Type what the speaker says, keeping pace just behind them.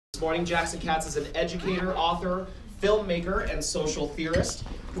morning. Jackson Katz is an educator, author, filmmaker, and social theorist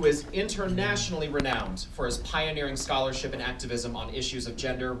who is internationally renowned for his pioneering scholarship and activism on issues of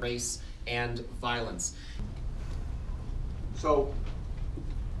gender, race, and violence. So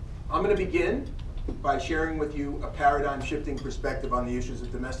I'm going to begin by sharing with you a paradigm-shifting perspective on the issues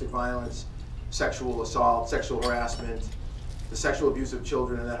of domestic violence, sexual assault, sexual harassment, the sexual abuse of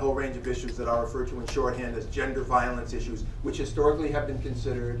children, and that whole range of issues that are referred to in shorthand as gender violence issues, which historically have been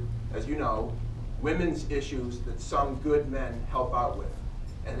considered, as you know, women's issues that some good men help out with.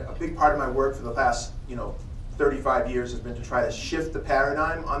 And a big part of my work for the last 35 years has been to try to shift the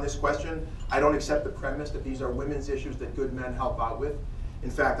paradigm on this question. I don't accept the premise that these are women's issues that good men help out with. In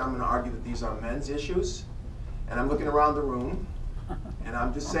fact, I'm going to argue that these are men's issues. And I'm looking around the room, and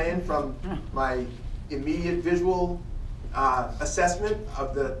I'm just saying from my immediate visual assessment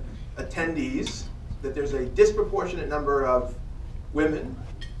of the attendees that there's a disproportionate number of women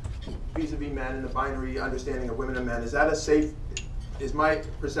vis-a-vis men in the binary understanding of women and men. Is my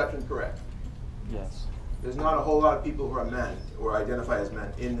perception correct? Yes. There's not a whole lot of people who are men or identify as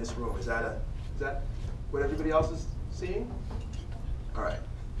men in this room. Is that what everybody else is seeing? All right.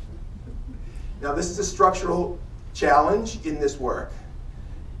 Now this is a structural challenge in this work,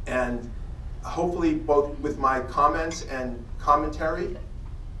 and hopefully both with my comments and commentary,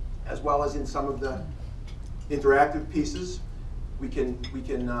 as well as in some of the interactive pieces, we can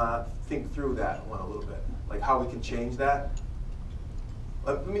think through that one a little bit, like how we can change that.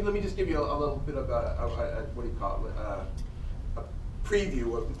 Let me just give you a little bit of a what do you call it? A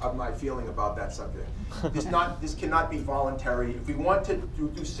preview of my feeling about that subject. This cannot be voluntary. If we want to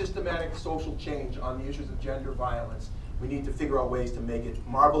do systematic social change on the issues of gender violence, we need to figure out ways to make it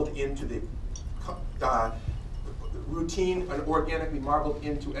marbled into the routine and organically marbled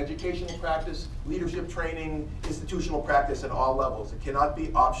into educational practice, leadership training, institutional practice at all levels. It cannot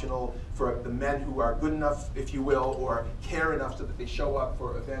be optional for the men who are good enough, if you will, or care enough so that they show up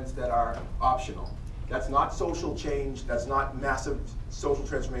for events that are optional. That's not social change. That's not massive social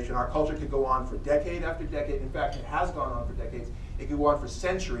transformation. Our culture could go on for decade after decade. In fact, it has gone on for decades. It could go on for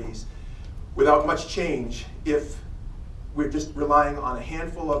centuries without much change if we're just relying on a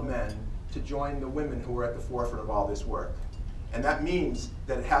handful of men to join the women who are at the forefront of all this work. And that means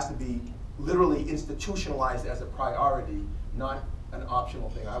that it has to be literally institutionalized as a priority, not an optional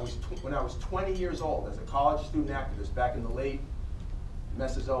thing. When I was 20 years old, as a college student activist back in the late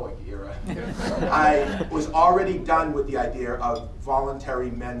Mesozoic era, I was already done with the idea of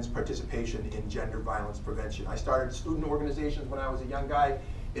voluntary men's participation in gender violence prevention. I started student organizations when I was a young guy.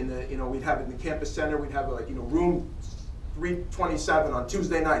 We'd have in the campus center, we'd have room 327 on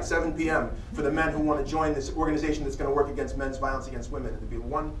Tuesday night, 7 p.m. for the men who want to join this organization that's going to work against men's violence against women. And there'd be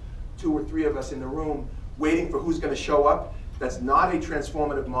 1, 2, or 3 of us in the room waiting for who's going to show up. That's not a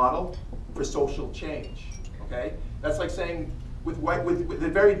transformative model for social change. Okay? That's like saying, with the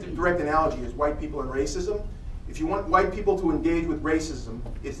very direct analogy is white people and racism. If you want white people to engage with racism,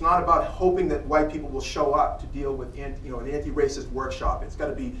 it's not about hoping that white people will show up to deal with an anti-racist workshop. It's got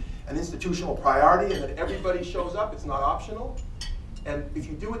to be an institutional priority, and that everybody shows up. It's not optional. And if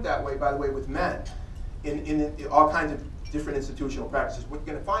you do it that way, by the way, with men, in all kinds of different institutional practices, what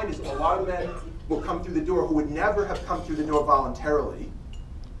you're going to find is a lot of men will come through the door who would never have come through the door voluntarily.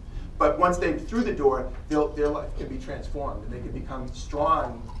 But once they're through the door, their life can be transformed, and they can become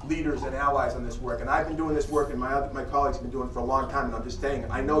strong leaders and allies on this work. And I've been doing this work, and my colleagues have been doing it for a long time, and I'm just saying,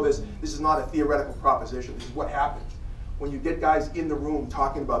 I know this is not a theoretical proposition. This is what happens. When you get guys in the room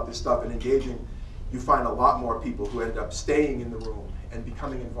talking about this stuff and engaging, you find a lot more people who end up staying in the room and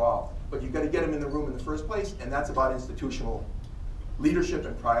becoming involved. But you've got to get them in the room in the first place, and that's about institutional leadership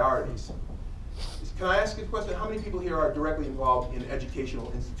and priorities. Can I ask you a question? How many people here are directly involved in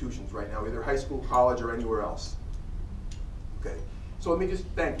educational institutions right now, either high school, college, or anywhere else? Okay. So let me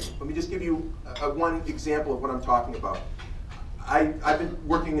just give you one example of what I'm talking about. I've been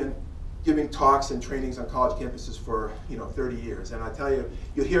working in giving talks and trainings on college campuses for 30 years, and I tell you,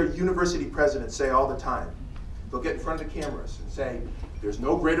 you'll hear university presidents say all the time, they'll get in front of the cameras and say, there's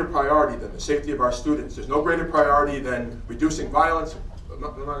no greater priority than the safety of our students. There's no greater priority than reducing violence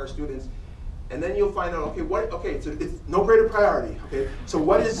among our students. And then you'll find out, so it's no greater priority. Okay, so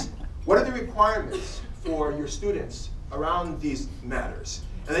what are the requirements for your students around these matters?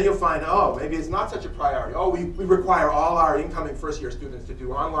 And then you'll find, oh, maybe it's not such a priority. Oh, we require all our incoming first-year students to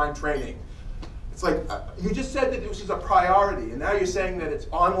do online training. It's like, you just said that this is a priority, and now you're saying that it's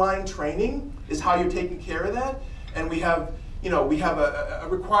online training is how you're taking care of that? And we have a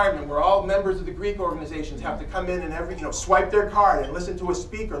requirement where all members of the Greek organizations have to come in and swipe their card and listen to a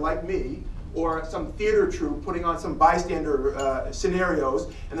speaker like me or some theater troupe putting on some bystander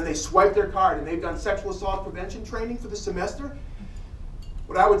scenarios, and then they swipe their card and they've done sexual assault prevention training for the semester.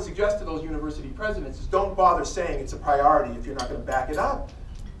 What I would suggest to those university presidents is don't bother saying it's a priority if you're not going to back it up,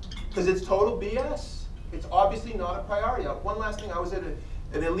 because it's total BS. It's obviously not a priority. One last thing, I was at an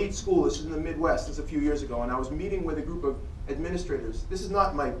elite school, this is in the Midwest, this is a few years ago, and I was meeting with a group of administrators. This is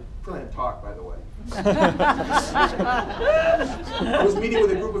not my planned talk, by the way. I was meeting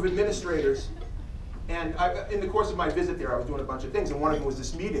with a group of administrators, and in the course of my visit there, I was doing a bunch of things, and one of them was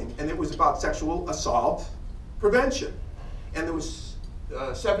this meeting, and it was about sexual assault prevention. And there was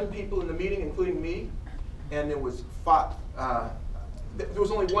 7 people in the meeting, including me, and there was there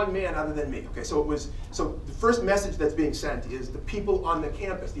was only one man other than me. Okay, so the first message that's being sent is the people on the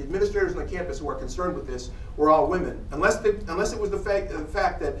campus, the administrators on the campus who are concerned with this, were all women. Unless it was the fact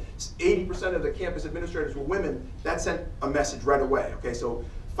that 80% of the campus administrators were women, that sent a message right away. Okay, so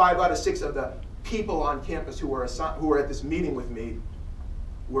 5 out of 6 of the people on campus who were at this meeting with me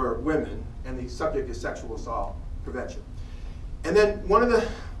were women, and the subject is sexual assault prevention. And then one of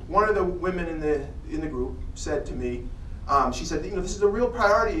the women in the group said to me, she said, this is a real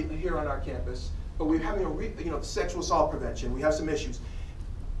priority here on our campus, but we're having sexual assault prevention. We have some issues,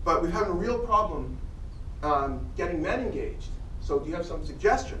 but we're having a real problem getting men engaged. So do you have some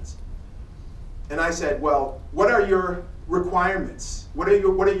suggestions? And I said, well, what are your requirements? What are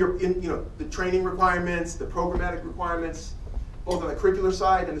your the training requirements, the programmatic requirements, both on the curricular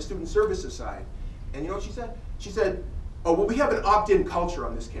side and the student services side? And you know what she said? She said, oh, well, we have an opt-in culture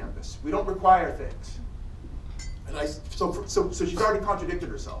on this campus. We don't require things. And so she's already contradicted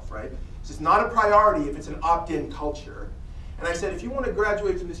herself, right? It's not a priority if it's an opt-in culture. And I said, if you want to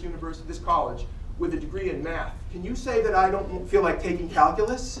graduate from this university, this college, with a degree in math, can you say that I don't feel like taking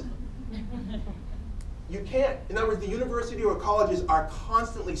calculus? You can't. In other words, the university or colleges are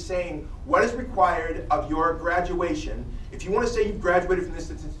constantly saying what is required of your graduation. If you want to say you've graduated from this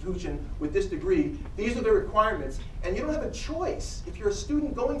institution with this degree, these are the requirements. And you don't have a choice. If you're a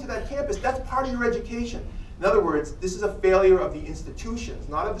student going to that campus, that's part of your education. In other words, this is a failure of the institutions,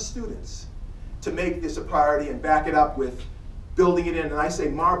 not of the students, to make this a priority and back it up with building it in, and I say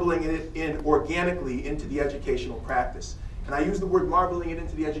marbling it in organically into the educational practice. And I use the word marbling it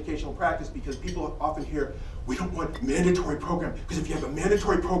into the educational practice because people often hear, we don't want mandatory program, because if you have a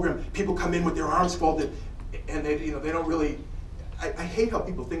mandatory program, people come in with their arms folded, and they don't really, I hate how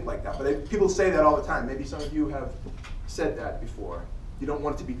people think like that, but people say that all the time. Maybe some of you have said that before. You don't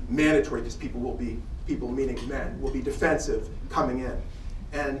want it to be mandatory because people meaning men, will be defensive coming in.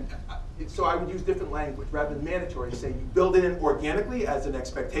 And so I would use different language rather than mandatory to say you build it in organically as an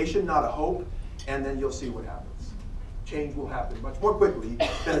expectation, not a hope, and then you'll see what happens. Change will happen much more quickly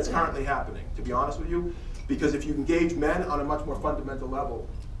than it's currently happening, to be honest with you, because if you engage men on a much more fundamental level,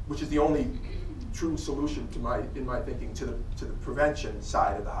 which is the only true solution in my thinking to the prevention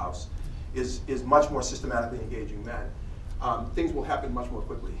side of the house, is much more systematically engaging men. Things will happen much more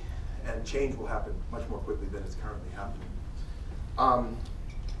quickly, and change will happen much more quickly than it's currently happening.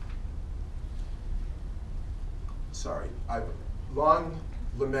 Sorry, I've long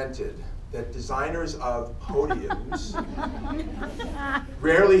lamented that designers of podiums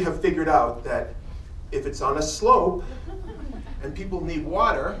rarely have figured out that if it's on a slope and people need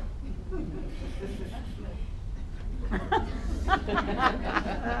water,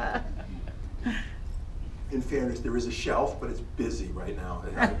 in fairness, there is a shelf, but it's busy right now.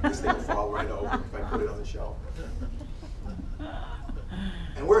 This thing will fall right over if I put it on the shelf.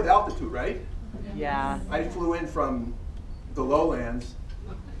 And we're at altitude, right? Yeah. I flew in from the lowlands,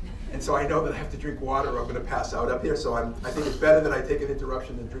 and so I know that I have to drink water or I'm going to pass out up here. So I think it's better that I take an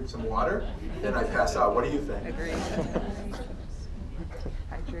interruption than drink some water than I pass out. What do you think? Agreed.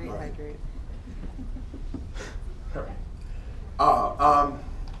 Hydrate, Right. hydrate. All right.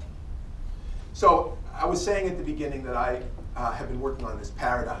 So I was saying at the beginning that I have been working on this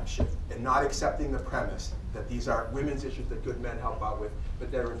paradigm shift and not accepting the premise that these are women's issues that good men help out with, but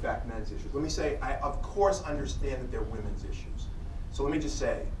they're in fact men's issues. Let me say, I of course understand that they're women's issues. So let me just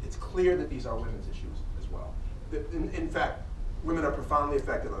say, it's clear that these are women's issues as well. In fact, women are profoundly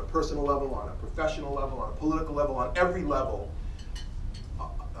affected on a personal level, on a professional level, on a political level, on every level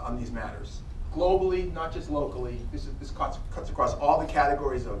on these matters. Globally, not just locally. This cuts across all the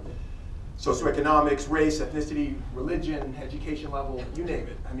categories of socioeconomics, race, ethnicity, religion, education level, you name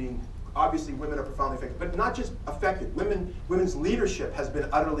it. I mean, obviously women are profoundly affected, but not just affected. Women's leadership has been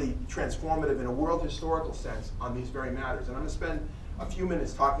utterly transformative in a world historical sense on these very matters. And I'm going to spend a few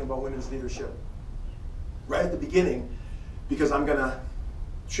minutes talking about women's leadership right at the beginning, because I'm going to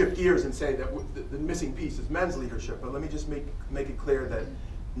shift gears and say that the missing piece is men's leadership. But let me just make it clear that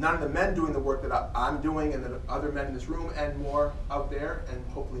none of the men doing the work that I'm doing and the other men in this room and more out there, and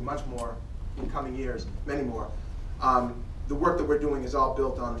hopefully much more in coming years, many more. The work that we're doing is all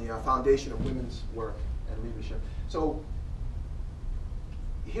built on the foundation of women's work and leadership. So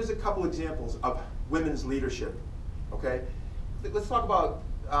here's a couple examples of women's leadership, okay? Let's talk about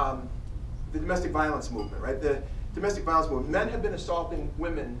the domestic violence movement, right? The domestic violence movement. Men have been assaulting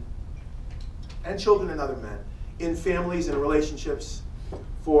women and children and other men in families and relationships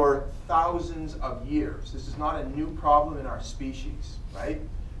for thousands of years. This is not a new problem in our species, right?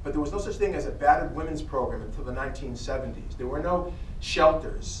 But there was no such thing as a battered women's program until the 1970s. There were no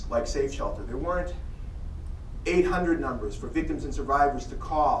shelters like Safe Shelter. There weren't 800 numbers for victims and survivors to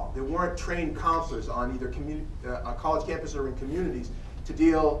call. There weren't trained counselors on either college campuses or in communities to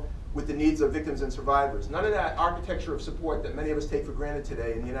deal with the needs of victims and survivors. None of that architecture of support that many of us take for granted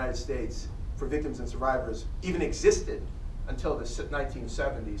today in the United States for victims and survivors even existed until the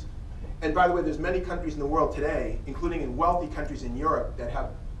 1970s. And by the way, there's many countries in the world today, including in wealthy countries in Europe, that have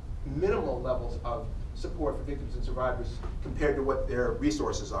minimal levels of support for victims and survivors compared to what their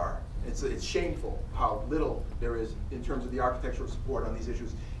resources are. It's shameful how little there is in terms of the architecture of support on these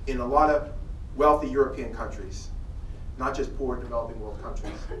issues in a lot of wealthy European countries, not just poor developing world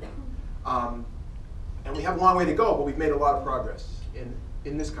countries. And we have a long way to go, but we've made a lot of progress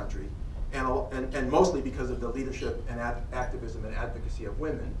in this country, and mostly because of the leadership and activism and advocacy of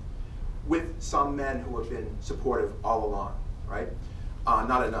women, with some men who have been supportive all along, right?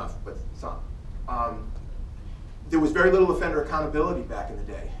 Not enough, but some. There was very little offender accountability back in the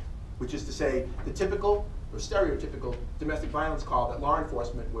day, which is to say the typical or stereotypical domestic violence call that law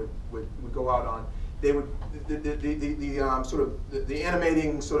enforcement would go out on. They would the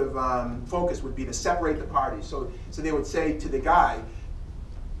animating sort of focus would be to separate the parties. So they would say to the guy,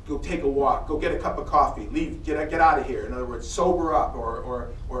 go take a walk, go get a cup of coffee, leave, get out of here. In other words, sober up or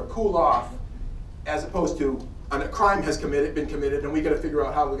cool off, as opposed to a crime has been committed, and we got to figure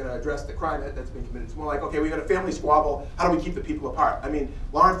out how we're going to address the crime that's been committed. It's more like, okay, we got a family squabble. How do we keep the people apart? I mean,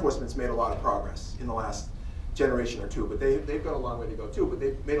 law enforcement's made a lot of progress in the last generation or two, but they've got a long way to go too. But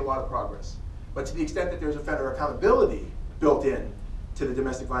they've made a lot of progress. But to the extent that there's offender accountability built in to the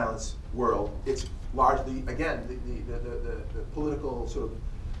domestic violence world, it's largely, again, the political sort of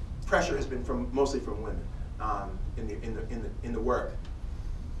pressure has been mostly from women in the work.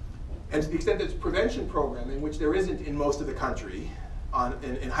 And to the extent that it's prevention programming, which there isn't in most of the country,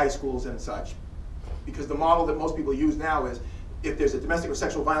 in high schools and such, because the model that most people use now is if there's a domestic or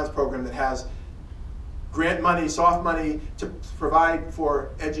sexual violence program that has grant money, soft money to provide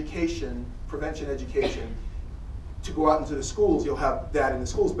for education, prevention education, to go out into the schools, you'll have that in the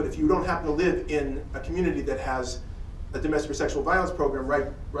schools. But if you don't happen to live in a community that has a domestic or sexual violence program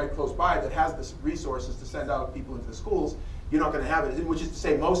right close by that has the resources to send out people into the schools, you're not going to have it. Which is to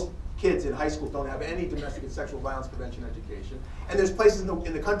say, most kids in high school don't have any domestic and sexual violence prevention education. And there's places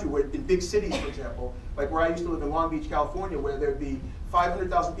in the country where, in big cities, for example, like where I used to live in Long Beach, California, where there'd be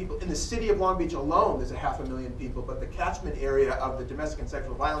 500,000 people. In the city of Long Beach alone, there's 500,000 people, but the catchment area of the domestic and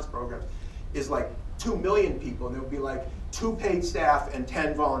sexual violence program is like 2 million people, and there would be like 2 paid staff and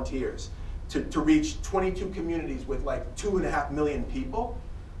 10 volunteers to reach 22 communities with like 2.5 million people.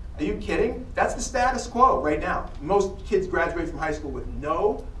 Are you kidding? That's the status quo right now. Most kids graduate from high school with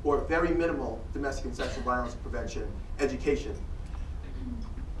no or very minimal domestic and sexual violence prevention education.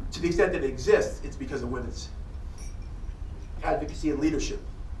 To the extent that it exists, it's because of women's advocacy and leadership.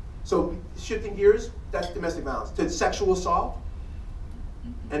 So shifting gears, that's domestic violence. To sexual assault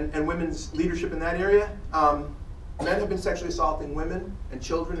and women's leadership in that area, men have been sexually assaulting women and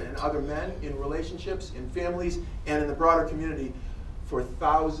children and other men in relationships, in families, and in the broader community for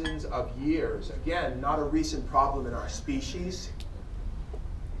thousands of years. Again, not a recent problem in our species,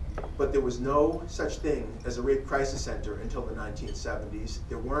 but there was no such thing as a rape crisis center until the 1970s.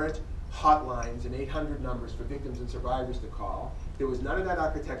 There weren't hotlines and 800 numbers for victims and survivors to call. There was none of that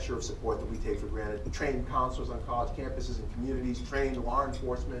architecture of support that we take for granted. Trained counselors on college campuses and communities, trained law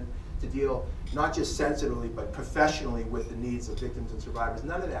enforcement to deal not just sensitively but professionally with the needs of victims and survivors.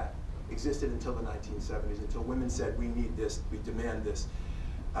 None of that existed until the 1970s, until women said, we need this, we demand this.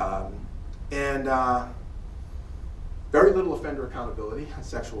 Very little offender accountability on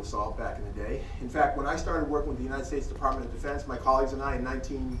sexual assault back in the day. In fact, when I started working with the United States Department of Defense, my colleagues and I in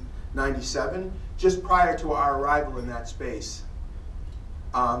 1997, just prior to our arrival in that space,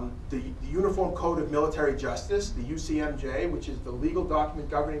 the Uniform Code of Military Justice, the UCMJ, which is the legal document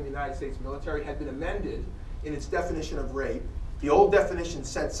governing the United States military, had been amended in its definition of rape. The old definition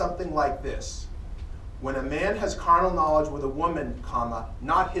said something like this: when a man has carnal knowledge with a woman, comma,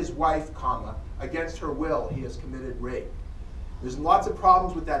 not his wife, comma, against her will, he has committed rape. There's lots of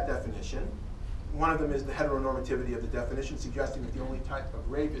problems with that definition. One of them is the heteronormativity of the definition, suggesting that the only type of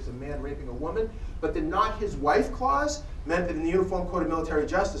rape is a man raping a woman. But the not his wife clause meant that in the Uniform Code of Military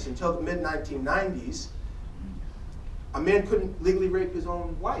Justice until the mid-1990s, a man couldn't legally rape his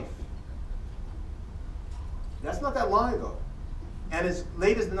own wife. That's not that long ago. And as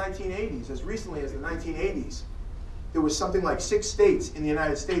late as the 1980s, as recently as the 1980s, there was something like 6 states in the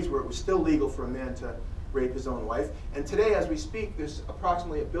United States where it was still legal for a man to rape his own wife. And today, as we speak, there's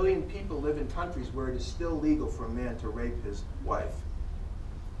approximately 1 billion people live in countries where it is still legal for a man to rape his wife.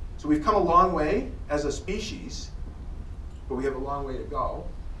 So we've come a long way as a species, but we have a long way to go.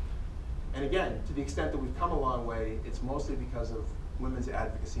 And again, to the extent that we've come a long way, it's mostly because of women's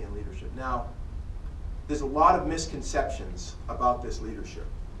advocacy and leadership. Now, there's a lot of misconceptions about this leadership.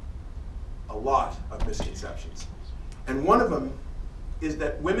 A lot of misconceptions. And one of them is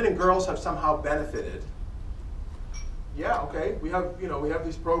that women and girls have somehow benefited. Yeah, okay, we have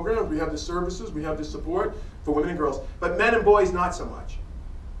these programs, we have the services, we have the support for women and girls, but men and boys not so much.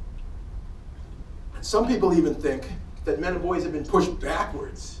 And some people even think that men and boys have been pushed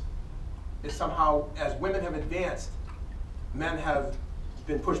backwards. That somehow, as women have advanced, men have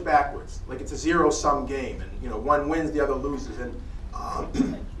been pushed backwards. Like it's a zero-sum game, and one wins, the other loses. And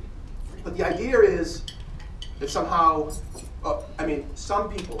but the idea is that somehow, some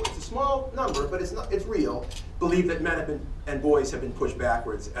people, it's a small number, but it's real, believe that men and boys have been pushed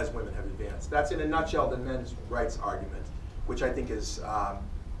backwards as women have advanced. That's in a nutshell the men's rights argument, which I think is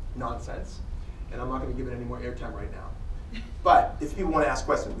nonsense. And I'm not going to give it any more airtime right now. But if people want to ask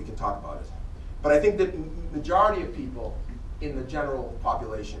questions, we can talk about it. But I think that majority of people in the general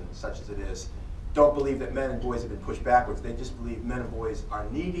population, such as it is, don't believe that men and boys have been pushed backwards. They just believe men and boys are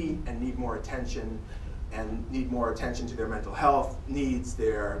needy and need more attention, and need more attention to their mental health needs,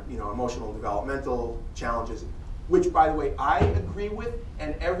 their emotional and developmental challenges, which, by the way, I agree with,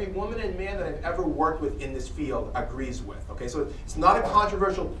 and every woman and man that I've ever worked with in this field agrees with. Okay, so it's not a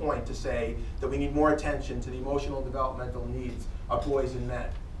controversial point to say that we need more attention to the emotional and developmental needs of boys and men.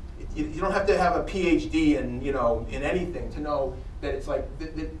 You don't have to have a PhD in anything to know that it's like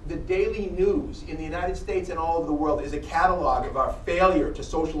the daily news in the United States and all over the world is a catalog of our failure to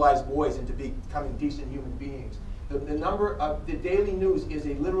socialize boys into becoming decent human beings. The number of the daily news is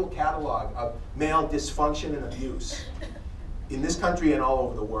a literal catalog of male dysfunction and abuse in this country and all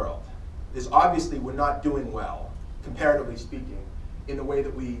over the world. Obviously we're not doing well, comparatively speaking, in the way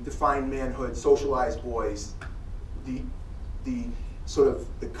that we define manhood, socialize boys. The sort of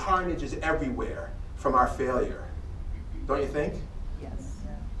the carnage is everywhere from our failure. Don't you think? Yes.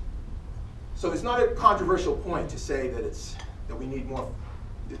 Yeah. So it's not a controversial point to say that we need more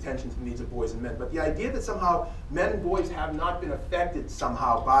attention to the needs of boys and men. But the idea that somehow men and boys have not been affected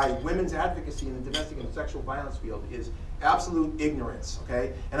somehow by women's advocacy in the domestic and sexual violence field is absolute ignorance,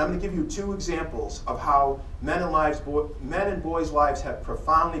 okay? And I'm going to give you 2 examples of how men and boys' lives have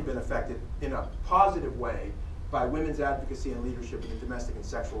profoundly been affected in a positive way by women's advocacy and leadership in the domestic and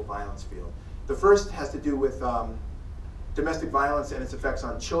sexual violence field. The first has to do with domestic violence and its effects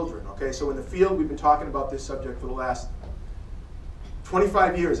on children, okay? So in the field, we've been talking about this subject for the last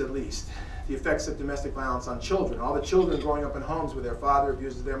 25 years at least, the effects of domestic violence on children. All the children growing up in homes where their father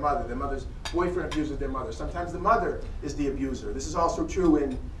abuses their mother's boyfriend abuses their mother. Sometimes the mother is the abuser. This is also true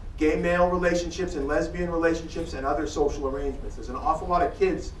in gay male relationships and lesbian relationships and other social arrangements. There's an awful lot of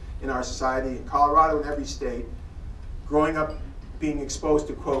kids in our society, in Colorado and every state, growing up being exposed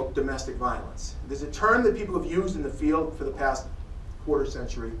to, quote, domestic violence. There's a term that people have used in the field for the past quarter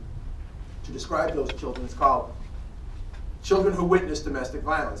century to describe those children. It's called children who witness domestic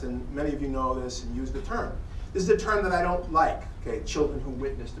violence, and many of you know this and use the term. This is a term that I don't like, okay, children who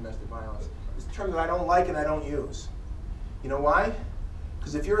witness domestic violence. It's a term that I don't like and I don't use. You know why?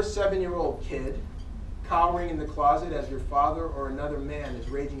 Because if you're a 7-year-old kid cowering in the closet as your father or another man is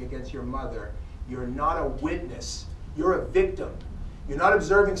raging against your mother, you're not a witness. You're a victim. You're not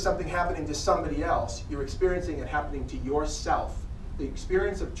observing something happening to somebody else. You're experiencing it happening to yourself. The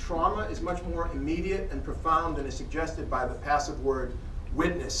experience of trauma is much more immediate and profound than is suggested by the passive word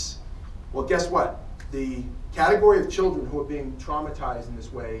witness. Well, guess what? The category of children who are being traumatized in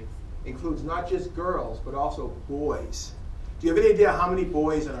this way includes not just girls, but also boys. Do you have any idea how many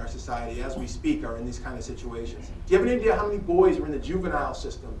boys in our society, as we speak, are in these kind of situations? Do you have any idea how many boys are in the juvenile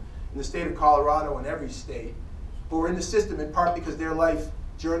system in the state of Colorado and every state, who are in the system in part because their life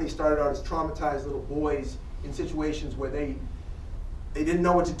journey started out as traumatized little boys in situations where they didn't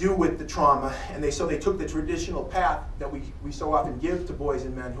know what to do with the trauma, and so they took the traditional path that we so often give to boys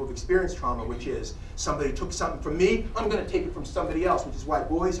and men who have experienced trauma, which is somebody took something from me, I'm going to take it from somebody else, which is why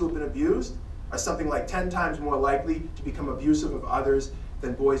boys who have been abused are something like 10 times more likely to become abusive of others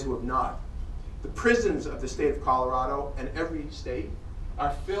than boys who have not. The prisons of the state of Colorado and every state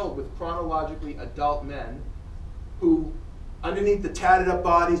are filled with chronologically adult men who, underneath the tatted up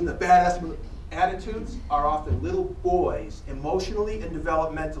bodies and the badass attitudes, are often little boys, emotionally and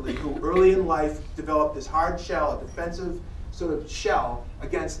developmentally, who early in life develop this hard shell, a defensive sort of shell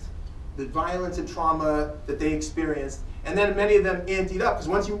against the violence and trauma that they experienced. And then many of them anteed up, because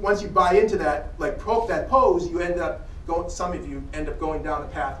once you buy into that, like that pose, you end up going, some of you end up going down a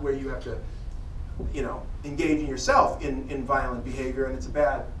path where you have to, you know, engaging yourself in violent behavior, and it's a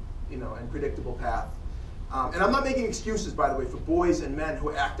bad, you know, and predictable path. And I'm not making excuses, by the way, for boys and men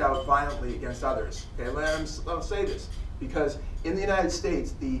who act out violently against others. Okay, I'll say this, because in the United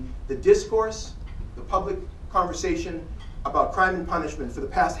States, the discourse, the public conversation about crime and punishment for the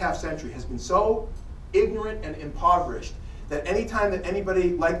past half century has been so ignorant and impoverished that any time that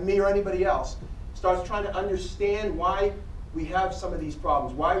anybody like me or anybody else starts trying to understand why we have some of these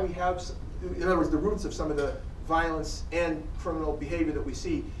problems, why we have, in other words, the roots of some of the violence and criminal behavior that we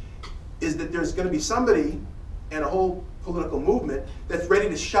see, is that there's going to be somebody and a whole political movement that's ready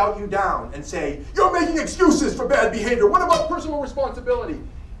to shout you down and say, you're making excuses for bad behavior, what about personal responsibility?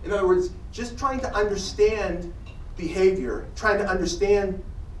 In other words, just trying to understand behavior, trying to understand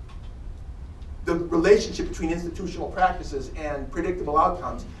the relationship between institutional practices and predictable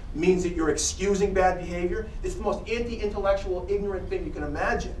outcomes means that you're excusing bad behavior. It's the most anti-intellectual, ignorant thing you can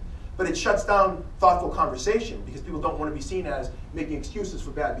imagine. But it shuts down thoughtful conversation because people don't want to be seen as making excuses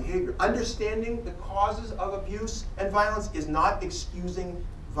for bad behavior. Understanding the causes of abuse and violence is not excusing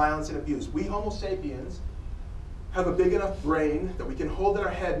violence and abuse. We Homo sapiens have a big enough brain that we can hold in our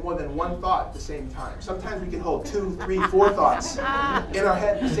head more than one thought at the same time. Sometimes we can hold 2, 3, 4 thoughts in our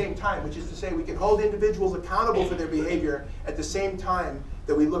head at the same time, which is to say we can hold individuals accountable for their behavior at the same time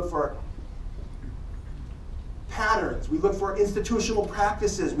that we look for patterns, we look for institutional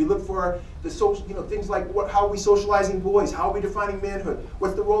practices, we look for the social, you know, things like how are we socializing boys, how are we defining manhood,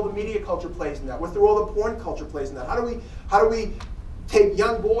 what's the role the media culture plays in that, what's the role the porn culture plays in that, how do we take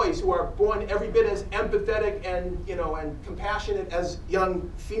young boys who are born every bit as empathetic and, you know, and compassionate as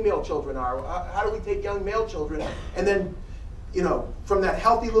young female children are, how do we take young male children and then, you know, from that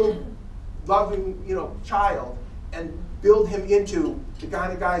healthy little loving, you know, child and build him into the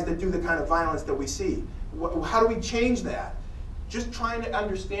kind of guys that do the kind of violence that we see. How do we change that? Just trying to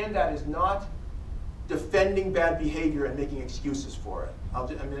understand that is not defending bad behavior and making excuses for it. I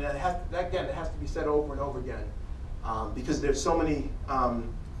mean, it has to be said over and over again because there's so many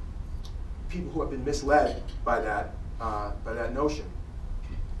people who have been misled by that notion.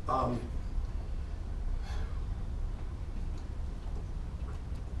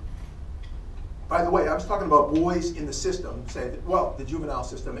 By the way, I was talking about boys in the system, say, well, the juvenile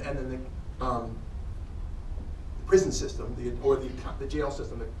system and then the prison system, or the jail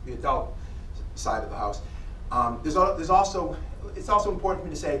system, the adult side of the house. It's also important for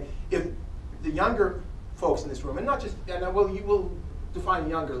me to say, if the younger folks in this room, and not just, and you will define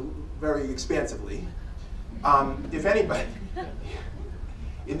younger very expansively, if anybody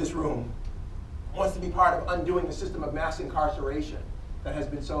in this room wants to be part of undoing the system of mass incarceration that has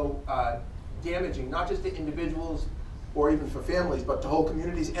been so damaging, not just to individuals or even for families, but to whole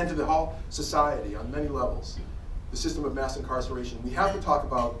communities and to the whole society on many levels, the system of mass incarceration, we have to talk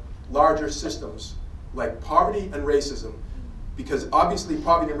about larger systems like poverty and racism, because obviously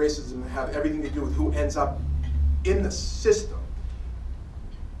poverty and racism have everything to do with who ends up in the system.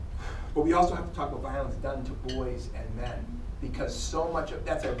 But we also have to talk about violence done to boys and men, because so much of,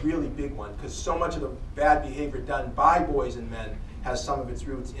 that's a really big one, because so much of the bad behavior done by boys and men has some of its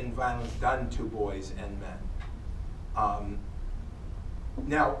roots in violence done to boys and men.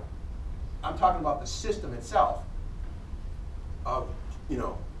 Now, I'm talking about the system itself of, you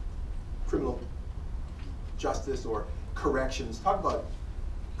know, criminal justice or corrections. Talk about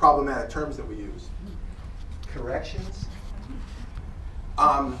problematic terms that we use. Corrections.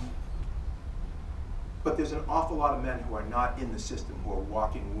 But there's an awful lot of men who are not in the system who are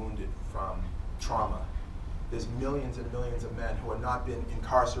walking wounded from trauma. There's millions and millions of men who have not been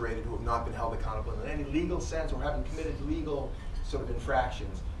incarcerated, who have not been held accountable in any legal sense, or haven't committed legal sort of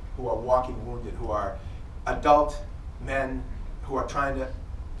infractions, who are walking wounded, who are adult men who are trying to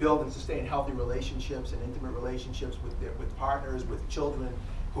build and sustain healthy relationships and intimate relationships with partners, with children,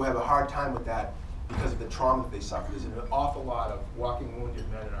 who have a hard time with that because of the trauma that they suffer. There's an awful lot of walking wounded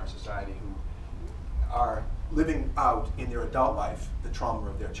men in our society who are living out in their adult life the trauma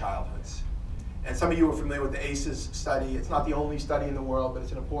of their childhoods. And some of you are familiar with the ACEs study. It's not the only study in the world, but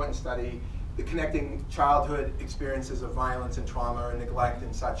it's an important study, the connecting childhood experiences of violence and trauma and neglect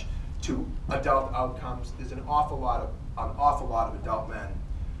and such to adult outcomes. There's an awful lot of adult men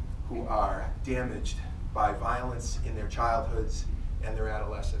who are damaged by violence in their childhoods and their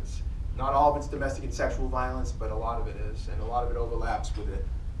adolescence. Not all of it's domestic and sexual violence, but a lot of it is, and a lot of it overlaps with it.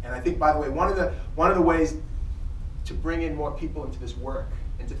 And I think, by the way, one of the ways to bring in more people into this work,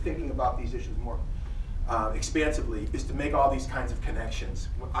 into thinking about these issues more expansively, is to make all these kinds of connections.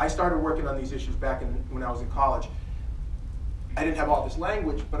 When I started working on these issues back when I was in college, I didn't have all this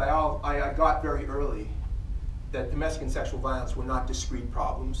language, but I got very early that domestic and sexual violence were not discrete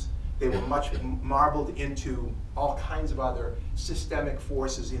problems. They were much marbled into all kinds of other systemic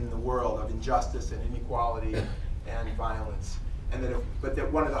forces in the world of injustice and inequality and violence. And but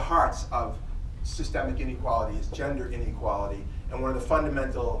that one of the hearts of systemic inequality is gender inequality, and one of the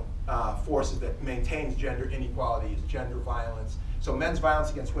fundamental forces that maintains gender inequality is gender violence. So men's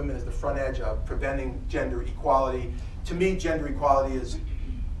violence against women is the front edge of preventing gender equality. To me, gender equality is,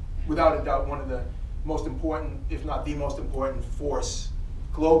 without a doubt, one of the most important, if not the most important force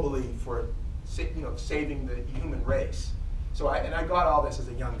globally for saving the human race. So I got all this as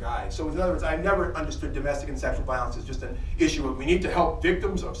a young guy. So in other words, I never understood domestic and sexual violence as just an issue of we need to help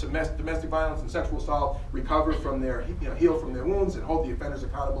victims of domestic violence and sexual assault recover from their, heal from their wounds and hold the offenders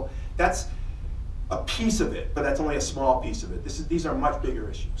accountable. That's a piece of it, but that's only a small piece of it. These are much bigger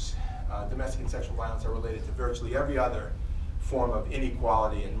issues. Domestic and sexual violence are related to virtually every other form of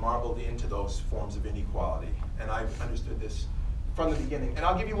inequality and marbled into those forms of inequality. And I've understood this from the beginning. And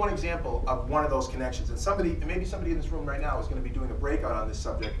I'll give you one example of one of those connections. And maybe somebody in this room right now is going to be doing a breakout on this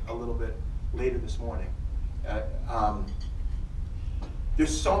subject a little bit later this morning.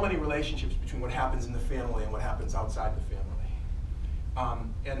 There's so many relationships between what happens in the family and what happens outside the family.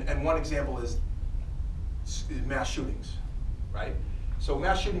 And one example is mass shootings, right? So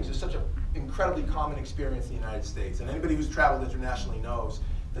mass shootings is such an incredibly common experience in the United States. And anybody who's traveled internationally knows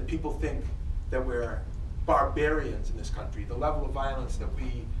that people think that we're barbarians in this country. The level of violence that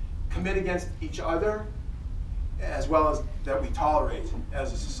we commit against each other, as well as that we tolerate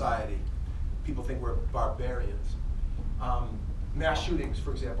as a society. People think we're barbarians. Mass shootings,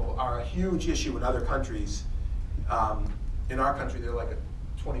 for example, are a huge issue in other countries. In our country, they're like a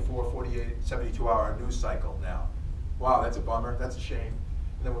 24, 48, 72-hour news cycle now. Wow, that's a bummer, that's a shame,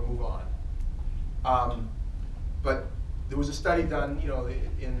 and then we'll move on. But there was a study done,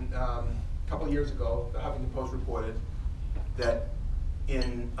 in a couple of years ago. The Huffington Post reported that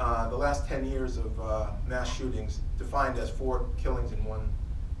in the last 10 years of mass shootings, defined as 4 killings in one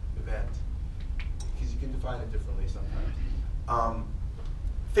event, because you can define it differently sometimes.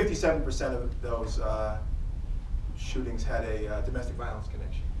 57% of those shootings had a domestic violence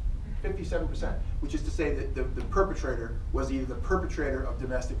connection. 57%, which is to say that the perpetrator was either the perpetrator of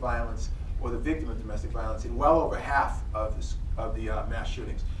domestic violence or the victim of domestic violence in well over half of the mass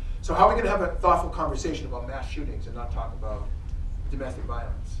shootings. So how are we going to have a thoughtful conversation about mass shootings and not talk about domestic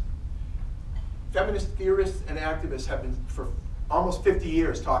violence? Feminist theorists and activists have been for almost 50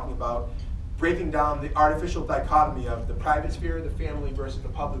 years talking about breaking down the artificial dichotomy of the private sphere, the family versus the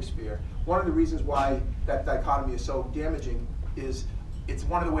public sphere. One of the reasons why that dichotomy is so damaging is it's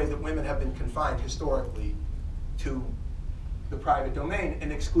one of the ways that women have been confined historically to the private domain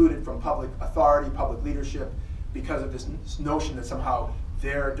and excluded from public authority, public leadership, because of this notion that somehow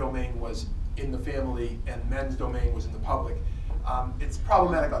their domain was in the family and men's domain was in the public. It's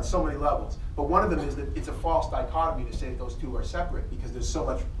problematic on so many levels, but one of them is that it's a false dichotomy to say that those two are separate because there's so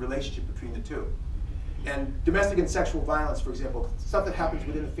much relationship between the two. And domestic and sexual violence, for example, stuff that happens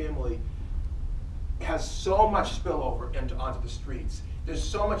within the family has so much spillover onto the streets. There's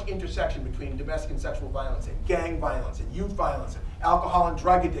so much intersection between domestic and sexual violence and gang violence and youth violence and alcohol and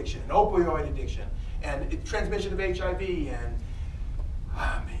drug addiction and opioid addiction and transmission of HIV and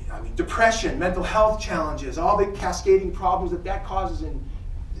depression, mental health challenges, all the cascading problems that causes. And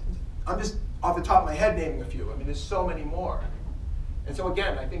I'm just off the top of my head naming a few. I mean, there's so many more. And so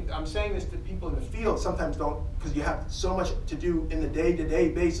again, I think I'm saying this to people in the field sometimes don't, because you have so much to do in the day-to-day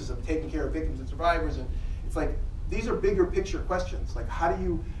basis of taking care of victims and survivors, and it's like these are bigger picture questions. Like how do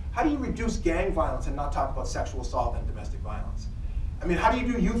you reduce gang violence and not talk about sexual assault and domestic violence? I mean, how do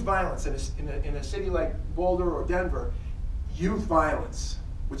you do youth violence in a city like Boulder or Denver? Youth violence,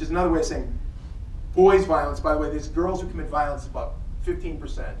 which is another way of saying boys violence. By the way, there's girls who commit violence. About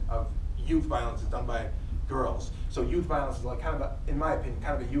 15% of youth violence is done by girls. So youth violence is like in my opinion,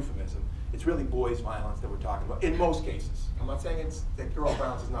 kind of a euphemism. It's really boys violence that we're talking about in most cases. I'm not saying that girl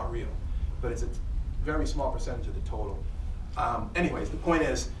violence is not real, but it's a very small percentage of the total. Anyways, the point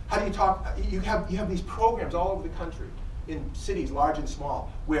is, how do you talk? You have these programs all over the country, in cities large and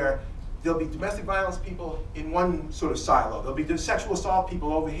small, where there'll be domestic violence people in one sort of silo. There'll be the sexual assault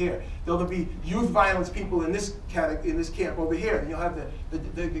people over here. There'll be youth violence people in this camp over here. And you'll have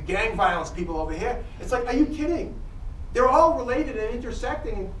the gang violence people over here. It's like, are you kidding? They're all related and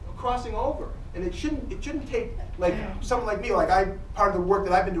intersecting and crossing over. And it shouldn't take like someone like me, part of the work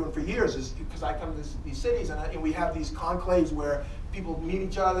that I've been doing for years is because I come to these cities and we have these conclaves where people meet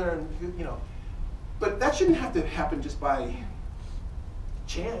each other and, you know. But that shouldn't have to happen just by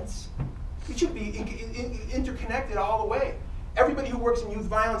chance. It should be interconnected all the way. Everybody who works in youth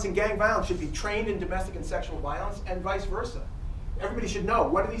violence and gang violence should be trained in domestic and sexual violence and vice versa. Everybody should know,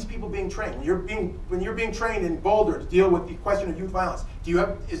 what are these people being trained? When you're being trained in Boulder to deal with the question of youth violence,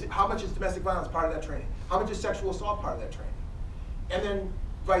 how much is domestic violence part of that training? How much is sexual assault part of that training? And then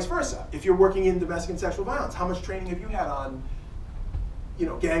vice versa. If you're working in domestic and sexual violence, how much training have you had on, you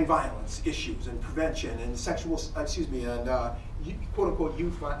know, gang violence issues and prevention and quote unquote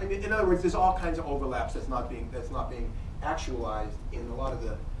youth violence? In other words, there's all kinds of overlaps that's not being actualized in a lot of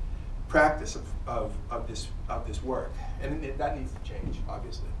the practice of this work, and that needs to change,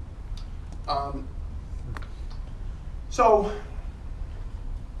 obviously. So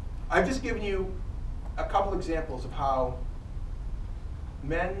I've just given you a couple examples of how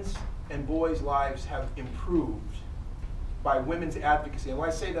men's and boys' lives have improved by women's advocacy. And when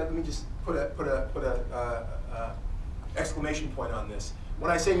I say that, let me just put a exclamation point on this. When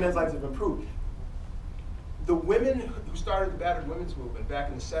I say men's lives have improved, the women who started the battered women's movement back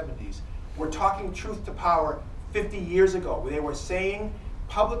in the 70s were talking truth to power 50 years ago, where they were saying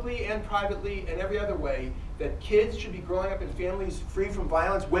publicly and privately and every other way that kids should be growing up in families free from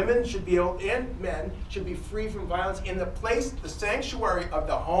violence. Women should be able, and men should be free from violence in the place, the sanctuary of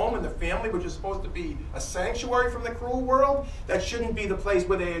the home and the family, which is supposed to be a sanctuary from the cruel world. That shouldn't be the place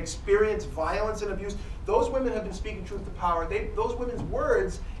where they experience violence and abuse. Those women have been speaking truth to power. Those women's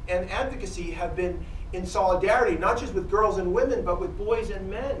words and advocacy have been in solidarity, not just with girls and women, but with boys and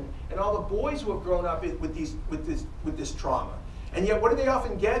men, and all the boys who have grown up with this trauma. And yet, what do they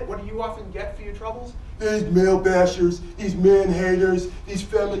often get? What do you often get for your troubles? These male bashers, these man haters, these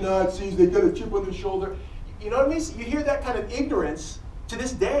feminazis, they got a chip on their shoulder. You know what I mean? You hear that kind of ignorance to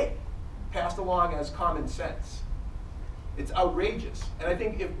this day, passed along as common sense. It's outrageous. And I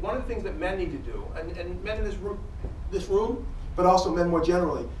think if one of the things that men need to do, and men in this room, but also men more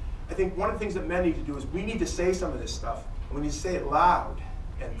generally, I think one of the things that men need to do is we need to say some of this stuff, and we need to say it loud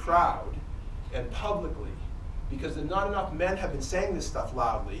and proud and publicly, because not enough men have been saying this stuff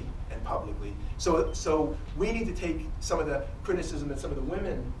loudly and publicly. So we need to take some of the criticism that some of the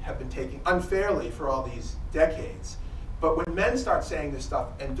women have been taking unfairly for all these decades. But when men start saying this stuff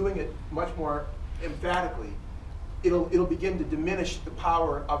and doing it much more emphatically, it'll begin to diminish the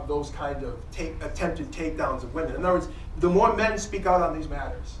power of those kind of attempted takedowns of women. In other words, the more men speak out on these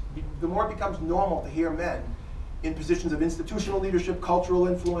matters, the more it becomes normal to hear men in positions of institutional leadership, cultural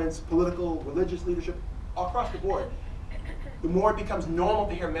influence, political, religious leadership, all across the board. The more it becomes normal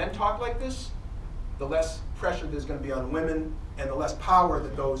to hear men talk like this, the less pressure there's going to be on women, and the less power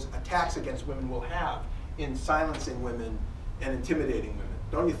that those attacks against women will have in silencing women and intimidating women.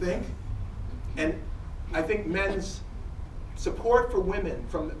 Don't you think? And I think men's support for women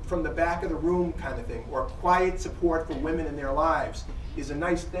from the back of the room kind of thing, or quiet support for women in their lives, is a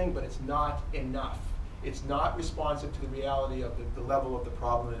nice thing, but it's not enough. It's not responsive to the reality of the level of the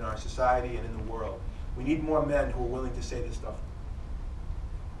problem in our society and in the world. We need more men who are willing to say this stuff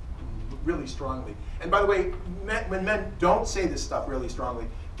really strongly. And by the way, when men don't say this stuff really strongly,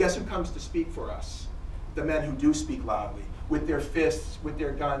 guess who comes to speak for us? The men who do speak loudly, with their fists, with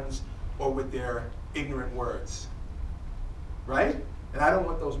their guns, or with their ignorant words. Right? And I don't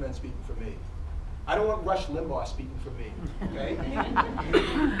want those men speaking for me. I don't want Rush Limbaugh speaking for me, okay?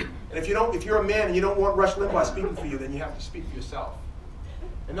 And if you're a man and you don't want Rush Limbaugh speaking for you, then you have to speak for yourself.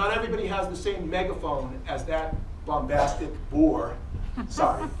 And not everybody has the same megaphone as that bombastic bore.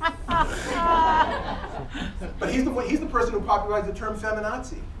 Sorry. But he's the person who popularized the term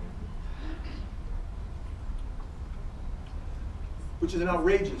feminazi, which is an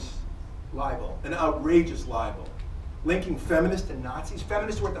outrageous libel, linking feminists to Nazis.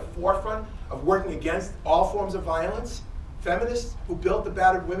 Feminists were at the forefront of working against all forms of violence. Feminists who built the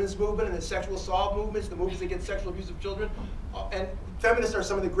battered women's movement and the sexual assault movements, the movements against sexual abuse of children. And feminists are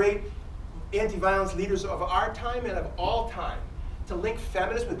some of the great anti-violence leaders of our time and of all time. To link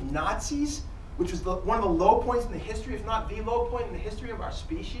feminists with Nazis, which was one of the low points in the history, if not the low point in the history of our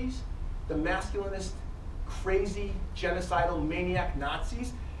species, the masculinist, crazy, genocidal, maniac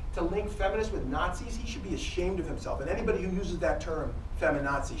Nazis, to link feminists with Nazis, he should be ashamed of himself. And anybody who uses that term,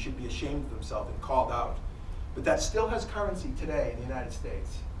 feminazi, should be ashamed of himself and called out. But that still has currency today in the United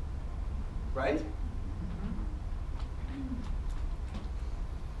States. right?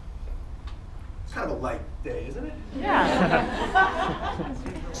 It's kind of a light day, isn't it? Yeah.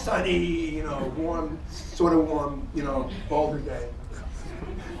 Sunny, you know, warm, sort of warm, you know, Boulder day.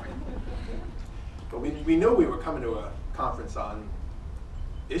 But we knew we were coming to a conference on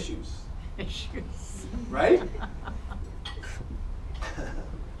issues. Issues. Right?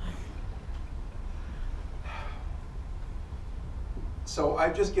 So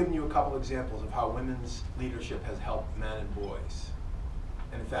I've just given you a couple examples of how women's leadership has helped men and boys.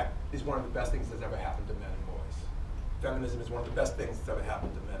 And in fact, is one of the best things that's ever happened to men and boys. Feminism is one of the best things that's ever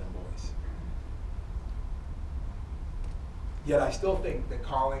happened to men and boys. Yet I still think that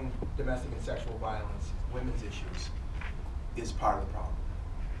calling domestic and sexual violence women's issues is part of the problem.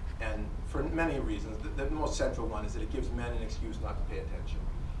 And for many reasons, the most central one is that it gives men an excuse not to pay attention.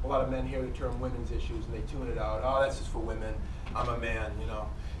 A lot of men hear the term women's issues and they tune it out. Oh, that's just for women. I'm a man, you know.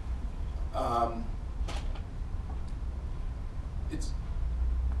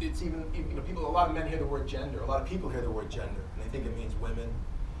 It's even, you know, people, a lot of men hear the word gender. A lot of people hear the word gender and they think it means women.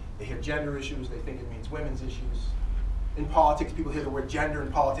 They hear gender issues, they think it means women's issues. In politics, people hear the word gender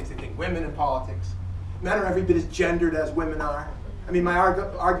in politics, they think women in politics. Men are every bit as gendered as women are. I mean, my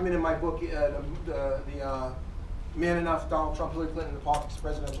argument in my book, Man Enough, Donald Trump, Hillary Clinton, the Politics of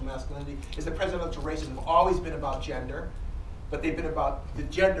Presidential Masculinity, is that presidential races have always been about gender, but they've been about, the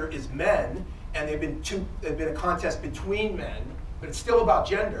gender is men, and they've been a contest between men, but it's still about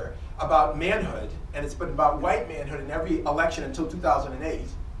gender, about manhood, and it's been about white manhood in every election until 2008.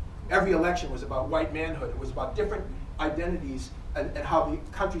 Every election was about white manhood. It was about different identities and how the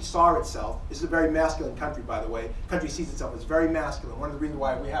country saw itself. This is a very masculine country, by the way. The country sees itself as very masculine. One of the reasons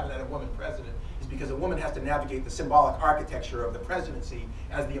why we haven't had a woman president is because a woman has to navigate the symbolic architecture of the presidency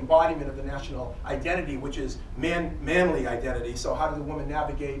as the embodiment of the national identity, which is manly identity. So how does a woman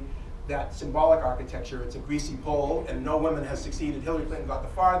navigate that symbolic architecture? It's a greasy pole, and no woman has succeeded. Hillary Clinton got the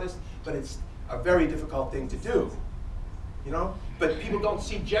farthest, but it's a very difficult thing to do. You know? But people don't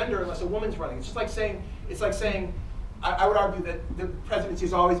see gender unless a woman's running. It's just like saying, I would argue that the presidency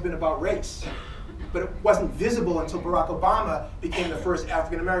has always been about race, but it wasn't visible until Barack Obama became the first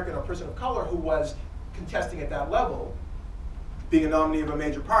African American or person of color who was contesting at that level, being a nominee of a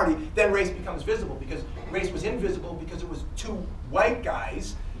major party. Then race becomes visible, because race was invisible because it was two white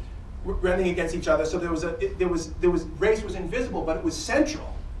guys running against each other. So race was invisible, but it was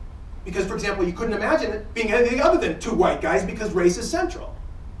central. Because, for example, you couldn't imagine it being anything other than two white guys, because race is central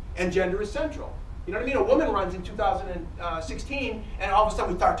and gender is central. You know what I mean? A woman runs in 2016, and all of a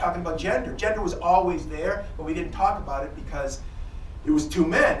sudden we start talking about gender. Gender was always there, but we didn't talk about it because it was two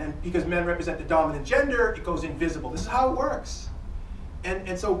men, and because men represent the dominant gender, it goes invisible. This is how it works.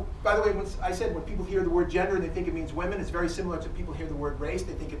 And so, by the way, when I said when people hear the word gender, they think it means women. It's very similar to people hear the word race.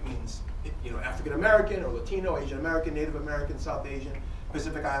 They think it means, you know, African American or Latino, Asian American, Native American, South Asian,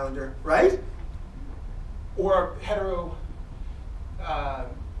 Pacific Islander, right? Or hetero.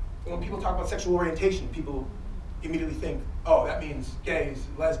 When people talk about sexual orientation, people immediately think, oh, that means gays,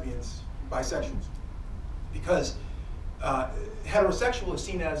 lesbians, bisexuals. Because heterosexual is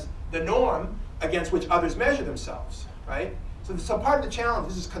seen as the norm against which others measure themselves, right? So part of the challenge,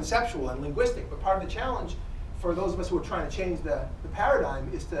 this is conceptual and linguistic, but part of the challenge for those of us who are trying to change the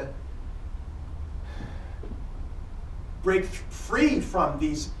paradigm is to break free from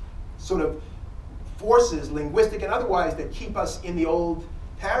these sort of forces, linguistic and otherwise, that keep us in the old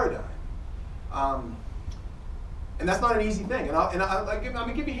paradigm. And that's not an easy thing. And I'm going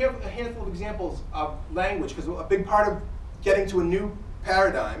to give you a handful of examples of language, because a big part of getting to a new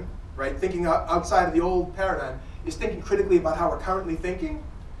paradigm, right, thinking outside of the old paradigm, is thinking critically about how we're currently thinking.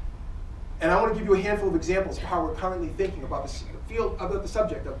 And I want to give you a handful of examples of how we're currently thinking about the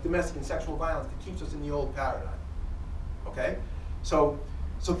subject of domestic and sexual violence that keeps us in the old paradigm. Okay? So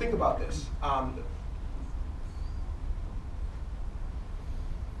think about this.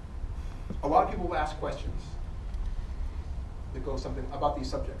 A lot of people will ask questions that go something about these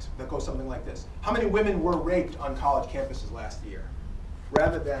subjects that go something like this: how many women were raped on college campuses last year?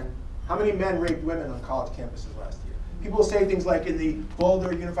 Rather than how many men raped women on college campuses last year? People will say things like, in the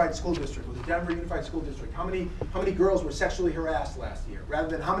Boulder Unified School District or the Denver Unified School District, how many girls were sexually harassed last year? Rather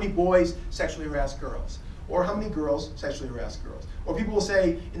than how many boys sexually harassed girls? Or how many girls sexually harassed girls? Or people will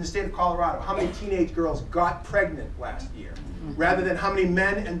say, in the state of Colorado, how many teenage girls got pregnant last year? Rather than how many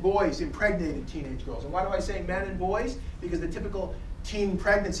men and boys impregnated teenage girls. And why do I say men and boys? Because the typical teen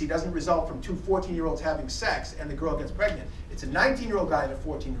pregnancy doesn't result from two 14-year-olds having sex and the girl gets pregnant. It's a 19-year-old guy and a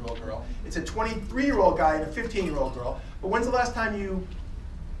 14-year-old girl. It's a 23-year-old guy and a 15-year-old girl. But when's the last time you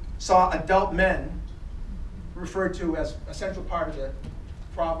saw adult men referred to as a central part of the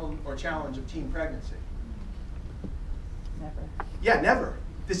problem or challenge of teen pregnancy? Never. Yeah, never.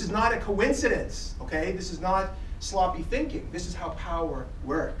 This is not a coincidence, okay? This is not sloppy thinking. This is how power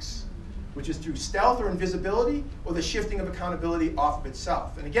works, which is through stealth or invisibility or the shifting of accountability off of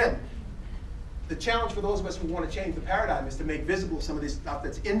itself. And again, the challenge for those of us who want to change the paradigm is to make visible some of this stuff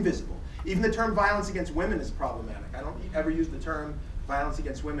that's invisible. Even the term violence against women is problematic. I don't ever use the term violence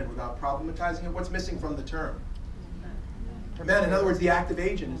against women without problematizing it. What's missing from the term? Men, in other words, the active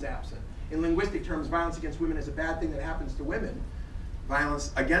agent is absent. In linguistic terms, violence against women is a bad thing that happens to women,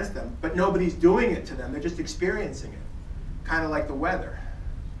 violence against them, but nobody's doing it to them. They're just experiencing it, kind of like the weather.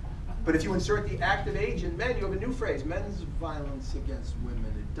 But if you insert the active agent, men, you have a new phrase, men's violence against women.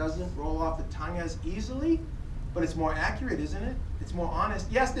 It doesn't roll off the tongue as easily, but it's more accurate, isn't it? It's more honest.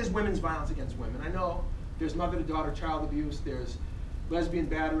 Yes, there's women's violence against women. I know there's mother-to-daughter child abuse, there's lesbian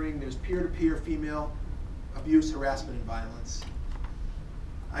battering, there's peer-to-peer female abuse, harassment, and violence.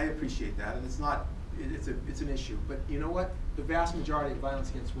 I appreciate that, and it's an issue. But you know what? The vast majority of violence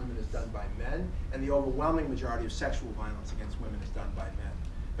against women is done by men, and the overwhelming majority of sexual violence against women is done by men.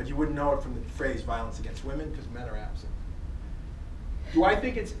 But you wouldn't know it from the phrase violence against women because men are absent. Do I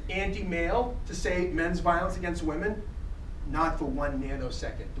think it's anti-male to say men's violence against women? Not for 1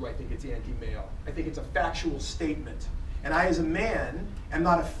 nanosecond do I think it's anti-male. I think it's a factual statement. And I, as a man, am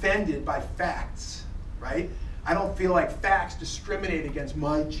not offended by facts, right? I don't feel like facts discriminate against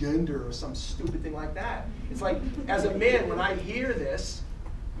my gender or some stupid thing like that. It's like, as a man, when I hear this,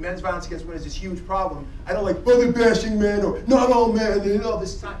 men's violence against women is this huge problem, I don't like mother bashing men or not all men and all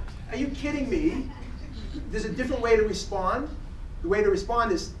this time. Are you kidding me? There's a different way to respond. The way to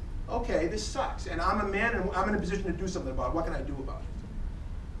respond is, okay, this sucks, and I'm a man and I'm in a position to do something about it. What can I do about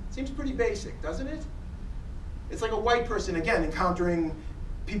it? Seems pretty basic, doesn't it? It's like a white person, again, encountering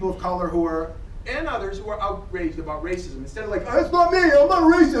people of color who are, and others who are outraged about racism. Instead of like, oh, that's not me, I'm not a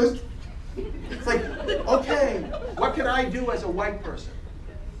racist. It's like, okay, what can I do as a white person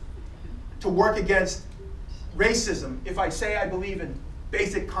to work against racism if I say I believe in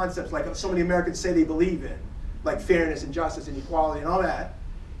basic concepts like so many Americans say they believe in, like fairness and justice and equality and all that?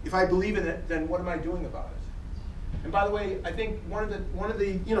 If I believe in it, then what am I doing about it? And by the way, I think one of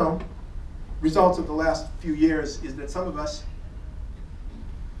the results of the last few years is that some of us,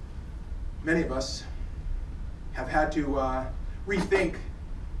 many of us, have had to rethink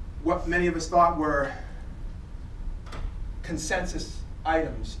what many of us thought were consensus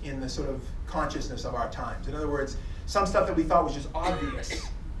items in the sort of consciousness of our times. In other words, some stuff that we thought was just obvious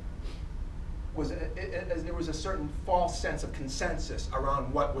there was a certain false sense of consensus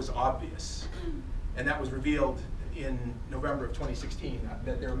around what was obvious. And that was revealed in November of 2016,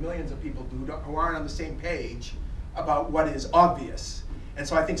 that there are millions of people who aren't on the same page about what is obvious. And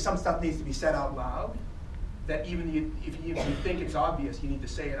so I think some stuff needs to be said out loud, that even if you think it's obvious, you need to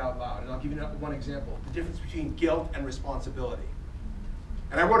say it out loud. And I'll give you one example, the difference between guilt and responsibility.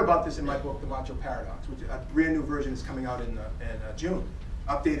 And I wrote about this in my book, The Macho Paradox, which a brand new version is coming out in June.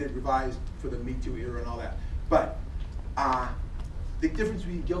 Updated, revised for the Me Too era and all that. But the difference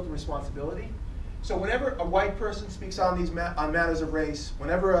between guilt and responsibility. So whenever a white person speaks on these on matters of race,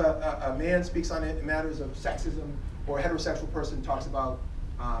 whenever a man speaks on matters of sexism, or a heterosexual person talks about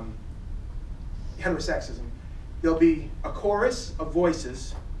heterosexism, there'll be a chorus of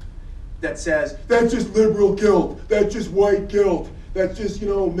voices that says, that's just liberal guilt, that's just white guilt, that's just,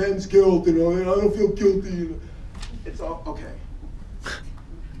 men's guilt, I don't feel guilty. It's all, okay.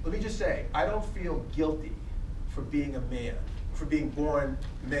 Let me just say, I don't feel guilty for being a man, for being born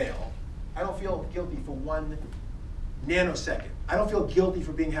male. I don't feel guilty for 1 nanosecond. I don't feel guilty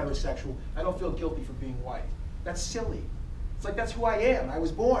for being heterosexual. I don't feel guilty for being white. That's silly. It's like, that's who I am. I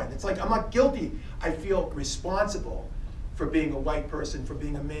was born. It's like, I'm not guilty. I feel responsible for being a white person, for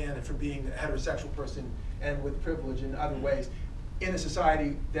being a man, and for being a heterosexual person, and with privilege in other ways, in a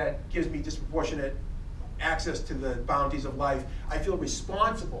society that gives me disproportionate access to the bounties of life. I feel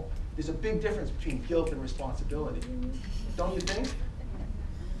responsible. There's a big difference between guilt and responsibility. Don't you think?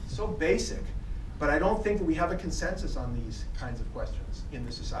 So basic. But I don't think that we have a consensus on these kinds of questions in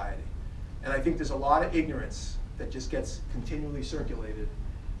the society. And I think there's a lot of ignorance that just gets continually circulated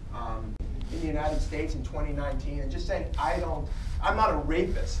in the United States in 2019. And just saying, I'm not a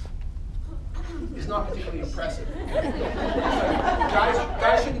rapist is not particularly impressive.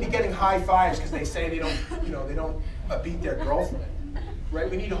 Guys shouldn't be getting high fives because they say they don't beat their girlfriend, right?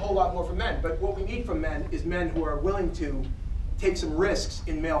 We need a whole lot more from men. But what we need from men is men who are willing to take some risks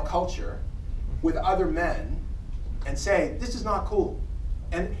in male culture with other men and say, this is not cool.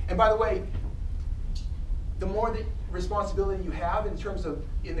 And by the way, the more the responsibility you have in terms of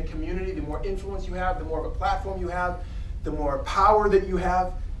in the community, the more influence you have, the more of a platform you have, the more power that you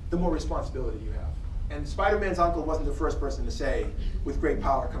have, the more responsibility you have. And Spider-Man's uncle wasn't the first person to say, with great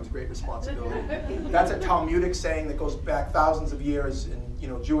power comes great responsibility. That's a Talmudic saying that goes back thousands of years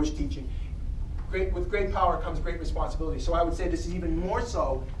in Jewish teaching. With great power comes great responsibility. So I would say this is even more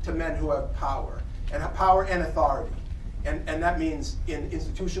so to men who have power and authority. And that means in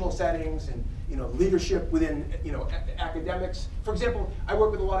institutional settings and leadership within academics. For example, I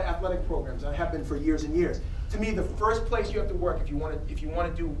work with a lot of athletic programs. I have been for years and years. To me, the first place you have to work if you want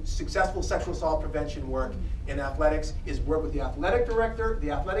to do successful sexual assault prevention work in athletics is work with the athletic director,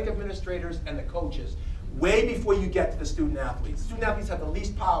 the athletic administrators, and the coaches, way before you get to the student athletes. Student athletes have the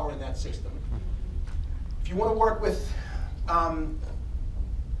least power in that system. If you want to work with,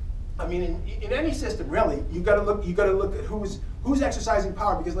 in any system really, you got to look at who's exercising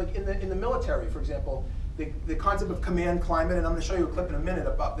power, because like in the military, for example. The concept of command climate, and I'm going to show you a clip in a minute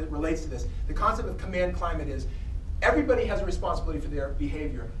that relates to this. The concept of command climate is everybody has a responsibility for their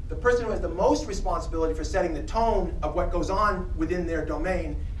behavior. The person who has the most responsibility for setting the tone of what goes on within their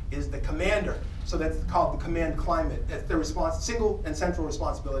domain is the commander. So that's called the command climate. That's the single and central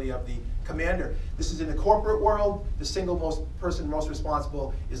responsibility of the commander. This is in the corporate world. The single person most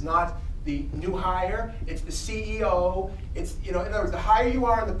responsible is not the new hire, it's the CEO. It's, in other words, the higher you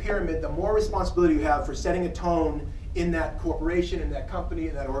are in the pyramid, the more responsibility you have for setting a tone in that corporation, in that company,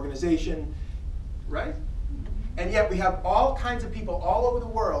 in that organization, right? And yet we have all kinds of people all over the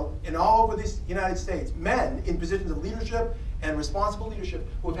world and all over this United States, men in positions of leadership and responsible leadership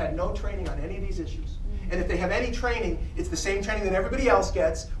who have had no training on any of these issues. And if they have any training, it's the same training that everybody else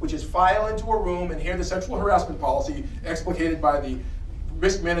gets, which is file into a room and hear the sexual harassment policy explicated by the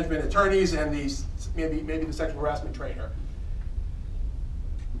risk management attorneys and maybe the sexual harassment trainer.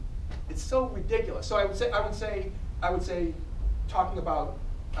 It's so ridiculous. So I would say, talking about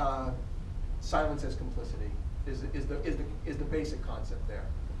silence as complicity is the basic concept there.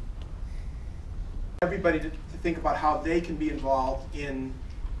 Everybody to think about how they can be involved in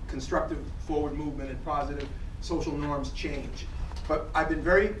constructive forward movement and positive social norms change. But I've been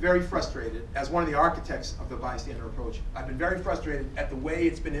very, very frustrated, as one of the architects of the bystander approach, I've been very frustrated at the way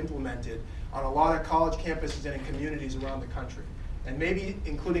it's been implemented on a lot of college campuses and in communities around the country. And maybe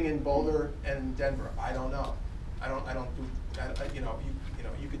including in Boulder and Denver, I don't know.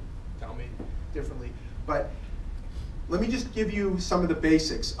 You could tell me differently. But let me just give you some of the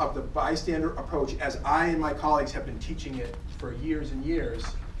basics of the bystander approach as I and my colleagues have been teaching it for years and years,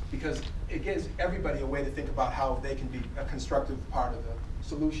 because it gives everybody a way to think about how they can be a constructive part of the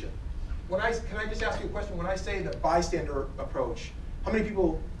solution. Can I just ask you a question? When I say the bystander approach, how many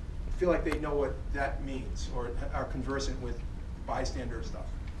people feel like they know what that means or are conversant with bystander stuff?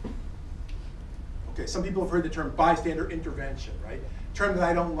 Okay, some people have heard the term bystander intervention, right? A term that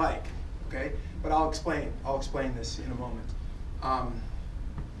I don't like, okay? But I'll explain this in a moment.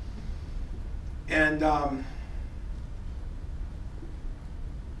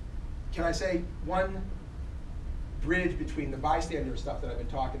 Can I say one bridge between the bystander stuff that I've been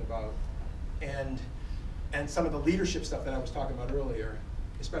talking about and some of the leadership stuff that I was talking about earlier,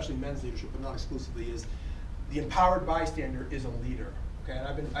 especially men's leadership, but not exclusively, is the empowered bystander is a leader. Okay, and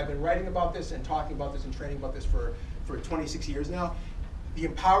I've been writing about this and talking about this and training about this for 26 years now. The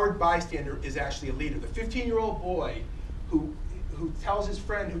empowered bystander is actually a leader. The 15-year-old boy who tells his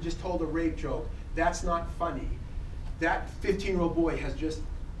friend who just told a rape joke, that's not funny, that 15-year-old boy has just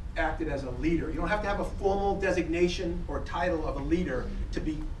acted as a leader. You don't have to have a formal designation or title of a leader to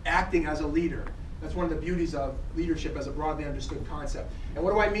be acting as a leader. That's one of the beauties of leadership as a broadly understood concept. And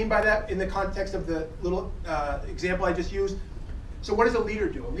what do I mean by that in the context of the little example I just used? So what does a leader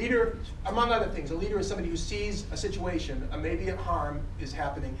do? A leader, among other things, a leader is somebody who sees a situation, maybe a harm is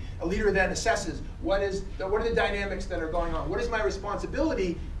happening. A leader then assesses what are the dynamics that are going on? What is my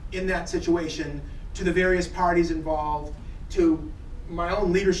responsibility in that situation to the various parties involved, to my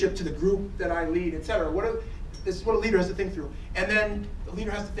own leadership, to the group that I lead, et cetera. This is what a leader has to think through. And then the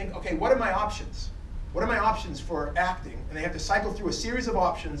leader has to think, okay, what are my options? What are my options for acting? And they have to cycle through a series of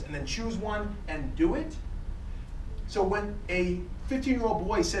options and then choose one and do it. So when a 15-year-old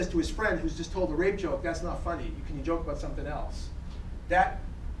boy says to his friend who's just told a rape joke, that's not funny, can you joke about something else? That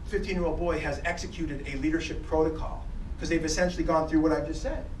 15-year-old boy has executed a leadership protocol because they've essentially gone through what I've just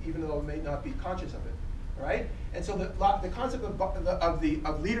said, even though they may not be conscious of it, right? And so the concept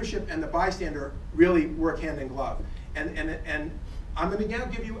of leadership and the bystander really work hand in glove. And I'm going to now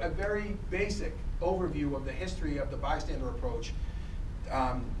give you a very basic overview of the history of the bystander approach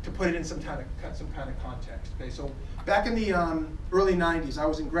to put it in some kind of context. Okay, so back in the early 90s, I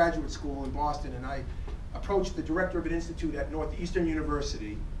was in graduate school in Boston, and I approached the director of an institute at Northeastern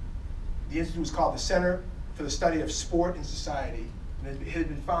University. The institute was called the Center for the study of sport in society. And it had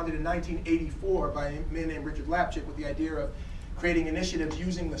been founded in 1984 by a man named Richard Lapchick with the idea of creating initiatives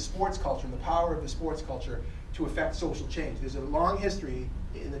using the sports culture and the power of the sports culture to affect social change. There's a long history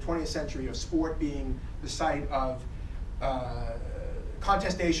in the 20th century of sport being the site of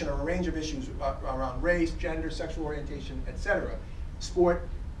contestation of a range of issues around race, gender, sexual orientation, etc. Sport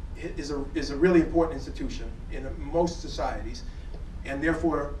is a really important institution in most societies, and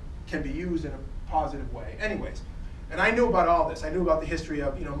therefore can be used in a positive way. Anyways, and I knew about all this. I knew about the history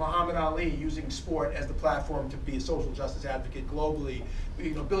of Muhammad Ali using sport as the platform to be a social justice advocate globally.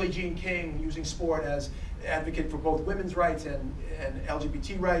 Billie Jean King using sport as advocate for both women's rights and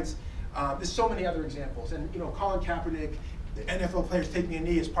LGBT rights. There's so many other examples. And Colin Kaepernick, the NFL players taking a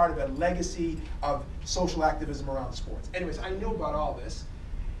knee as part of a legacy of social activism around sports. Anyways, I knew about all this.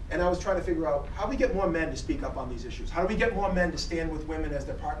 And I was trying to figure out, how do we get more men to speak up on these issues? How do we get more men to stand with women as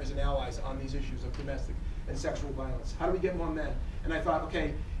their partners and allies on these issues of domestic and sexual violence? How do we get more men? And I thought,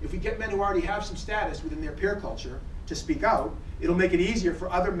 okay, if we get men who already have some status within their peer culture to speak out, it'll make it easier for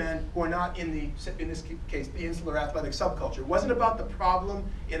other men who are not in this case, the insular athletic subculture. It wasn't about the problem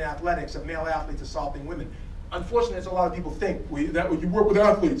in athletics of male athletes assaulting women. Unfortunately, as a lot of people think, you work with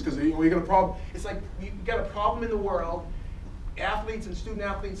athletes because you got a problem. It's like, we've got a problem in the world. Athletes and student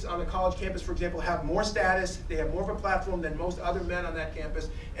athletes on a college campus, for example, have more status, they have more of a platform than most other men on that campus,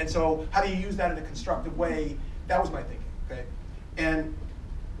 and so how do you use that in a constructive way? That was my thinking, okay? And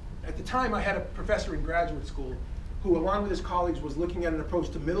at the time, I had a professor in graduate school who, along with his colleagues, was looking at an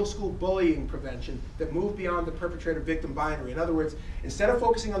approach to middle school bullying prevention that moved beyond the perpetrator-victim binary. In other words, instead of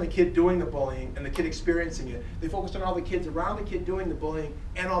focusing on the kid doing the bullying and the kid experiencing it, they focused on all the kids around the kid doing the bullying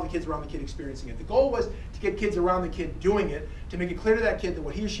and all the kids around the kid experiencing it. The goal was to get kids around the kid doing it, to make it clear to that kid that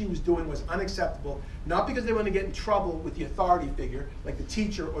what he or she was doing was unacceptable, not because they were going to get in trouble with the authority figure, like the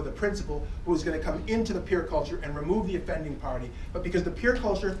teacher or the principal, who was going to come into the peer culture and remove the offending party, but because the peer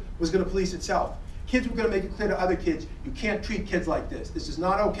culture was going to police itself. Kids were going to make it clear to other kids, you can't treat kids like this. This is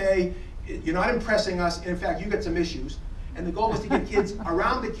not okay. You're not impressing us. In fact, you got some issues. And the goal was to get kids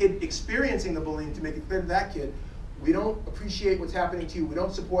around the kid experiencing the bullying to make it clear to that kid, we don't appreciate what's happening to you. We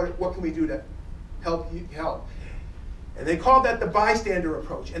don't support it. What can we do to help you help? And they called that the bystander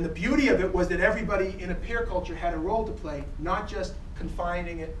approach. And the beauty of it was that everybody in a peer culture had a role to play, not just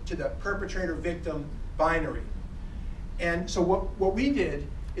confining it to the perpetrator-victim binary. And so what we did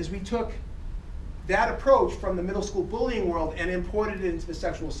is we took that approach from the middle school bullying world and imported it into the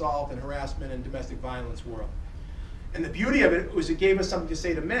sexual assault and harassment and domestic violence world. And the beauty of it was it gave us something to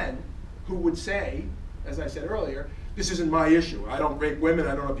say to men who would say, as I said earlier, this isn't my issue. I don't rape women,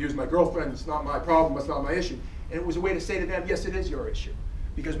 I don't abuse my girlfriend, it's not my problem, it's not my issue. And it was a way to say to them, yes, it is your issue.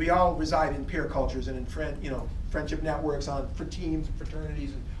 Because we all reside in peer cultures and in friendship networks for teams and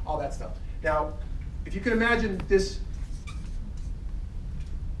fraternities and all that stuff. Now, if you can imagine this,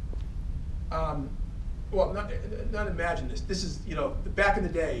 well, not imagine this. This is, back in the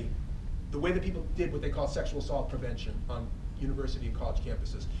day, the way that people did what they call sexual assault prevention on university and college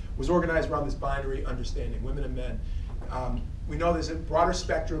campuses was organized around this binary understanding, women and men. We know there's a broader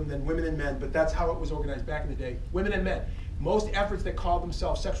spectrum than women and men, but that's how it was organized back in the day, women and men. Most efforts that called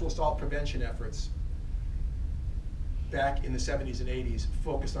themselves sexual assault prevention efforts back in the 70s and 80s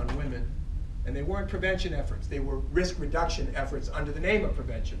focused on women. And they weren't prevention efforts. They were risk reduction efforts under the name of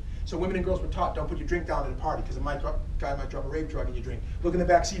prevention. So women and girls were taught, don't put your drink down at a party because a guy might drop a rape drug in your drink. Look in the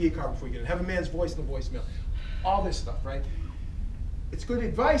back seat of your car before you get in. Have a man's voice in the voicemail. All this stuff, right? It's good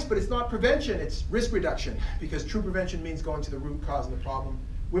advice, but it's not prevention. It's risk reduction, because true prevention means going to the root cause of the problem.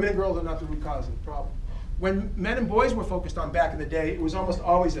 Women and girls are not the root cause of the problem. When men and boys were focused on back in the day, it was almost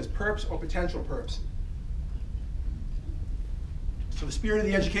always as perps or potential perps. So the spirit of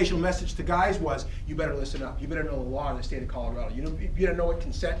the educational message to guys was, you better listen up. You better know the law in the state of Colorado. You better know what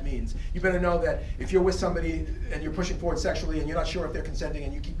consent means. You better know that if you're with somebody and you're pushing forward sexually and you're not sure if they're consenting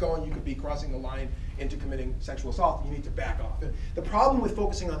and you keep going, you could be crossing the line into committing sexual assault. You need to back off. And the problem with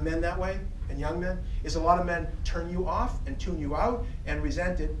focusing on men that way, and young men, is a lot of men turn you off and tune you out and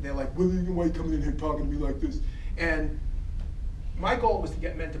resent it. They're like, why are you coming in here talking to me like this? And my goal was to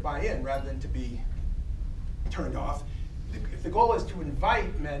get men to buy in rather than to be turned off. If the goal is to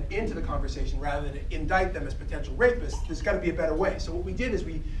invite men into the conversation rather than indict them as potential rapists, there's got to be a better way. So what we did is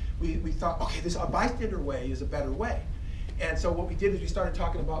we thought, okay, a bystander way is a better way. And so what we did is we started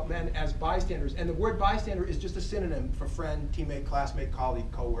talking about men as bystanders. And the word bystander is just a synonym for friend, teammate, classmate,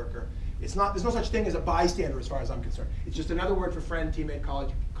 colleague, coworker. It's not, there's no such thing as a bystander as far as I'm concerned. It's just another word for friend, teammate,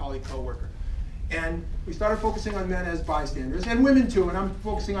 colleague, coworker. And we started focusing on men as bystanders, and women too, and I'm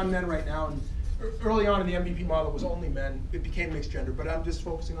focusing on men right now. And early on in the MVP model, it was only men. It became mixed gender, but I'm just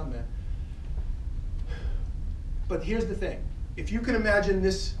focusing on men. But here's the thing. If you can imagine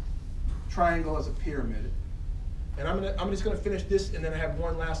this triangle as a pyramid, and I'm just gonna finish this, and then I have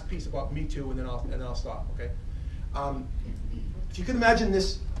one last piece about Me Too, and then I'll stop, okay? If you can imagine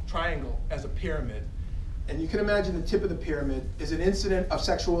this triangle as a pyramid, and you can imagine the tip of the pyramid is an incident of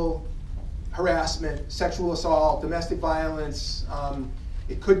sexual harassment, sexual assault, domestic violence.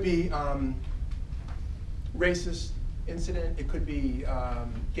 It could be racist incident. It could be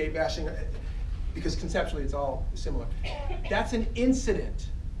gay bashing, because conceptually it's all similar. That's an incident.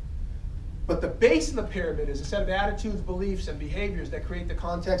 But the base of the pyramid is a set of attitudes, beliefs, and behaviors that create the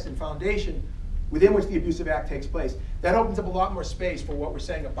context and foundation within which the abusive act takes place. That opens up a lot more space for what we're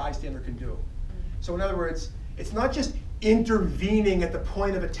saying a bystander can do. So in other words, it's not just intervening at the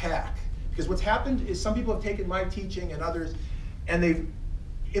point of attack. Because what's happened is some people have taken my teaching and others, and they've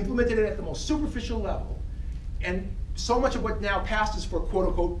implemented it at the most superficial level. And so much of what now passes for quote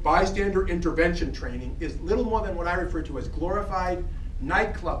unquote bystander intervention training is little more than what I refer to as glorified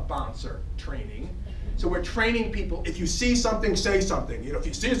nightclub bouncer training. So we're training people, if you see something, say something. You know, if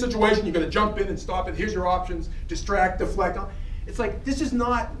you see a situation, you're gonna jump in and stop it. Here's your options, distract, deflect. It's like, this is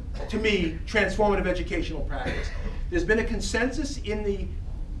not, to me, transformative educational practice. There's been a consensus in the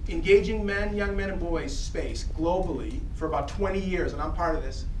engaging men, young men and boys space globally for about 20 years, and I'm part of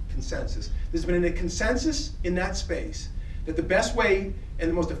this consensus. There's been a consensus in that space that the best way and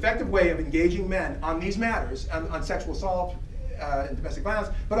the most effective way of engaging men on these matters, on sexual assault and domestic violence,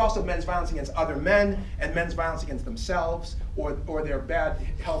 but also men's violence against other men and men's violence against themselves or their bad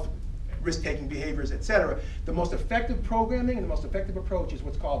health risk-taking behaviors, etc. The most effective programming and the most effective approach is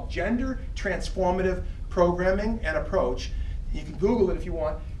what's called gender transformative programming and approach. You can Google it if you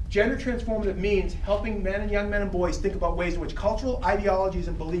want. Gender transformative means helping men and young men and boys think about ways in which cultural ideologies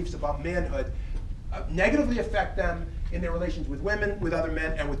and beliefs about manhood negatively affect them in their relations with women, with other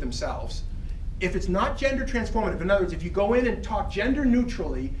men, and with themselves. If it's not gender transformative, in other words, if you go in and talk gender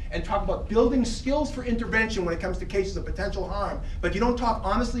neutrally and talk about building skills for intervention when it comes to cases of potential harm, but you don't talk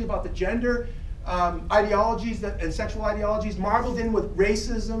honestly about the gender ideologies and sexual ideologies marbled in with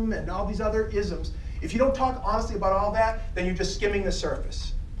racism and all these other isms, if you don't talk honestly about all that, then you're just skimming the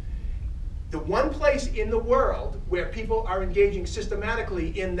surface. The one place in the world where people are engaging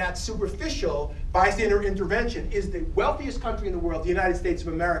systematically in that superficial bystander intervention is the wealthiest country in the world, the United States of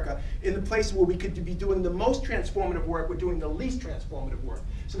America. In the place where we could be doing the most transformative work, we're doing the least transformative work.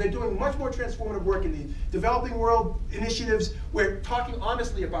 So they're doing much more transformative work in the developing world initiatives. We're talking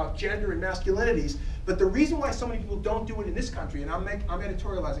honestly about gender and masculinities, but the reason why so many people don't do it in this country, and I'm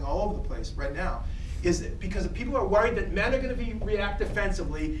editorializing all over the place right now, is because people are worried that men are going to react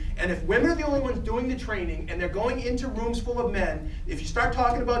defensively, and if women are the only ones doing the training and they're going into rooms full of men, if you start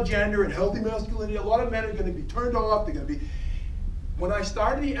talking about gender and healthy masculinity, a lot of men are going to be turned off. They're going to be. When I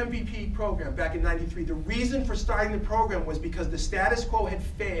started the MVP program back in '93, the reason for starting the program was because the status quo had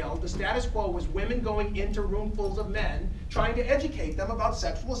failed. The status quo was women going into roomfuls of men trying to educate them about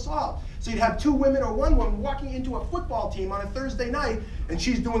sexual assault. So you'd have two women or one woman walking into a football team on a Thursday night, and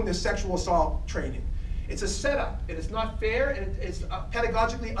she's doing this sexual assault training. It's a setup, and it's not fair, and it's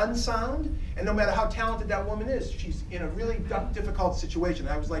pedagogically unsound, and no matter how talented that woman is, she's in a really difficult situation.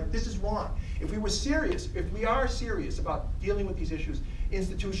 I was like, this is wrong. If we were serious, if we are serious about dealing with these issues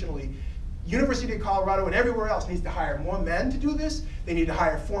institutionally, University of Colorado and everywhere else needs to hire more men to do this. They need to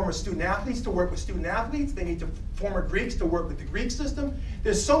hire former student athletes to work with student athletes. They need former Greeks to work with the Greek system.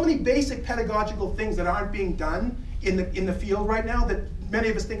 There's so many basic pedagogical things that aren't being done in the field right now that many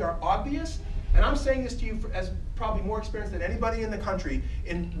of us think are obvious. And I'm saying this to you as probably more experienced than anybody in the country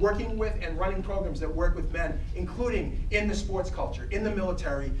in working with and running programs that work with men, including in the sports culture, in the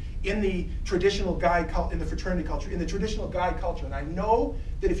military, in the traditional guy culture, in the fraternity culture, in the traditional guy culture. And I know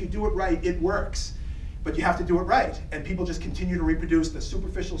that if you do it right, it works. But you have to do it right. And people just continue to reproduce the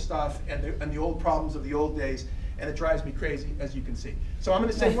superficial stuff and the old problems of the old days. And it drives me crazy, as you can see. So I'm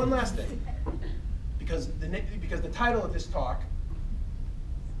going to say one last thing. Because the title of this talk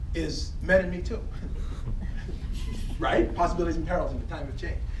is Men and Me Too. Right? Possibilities and perils in the time of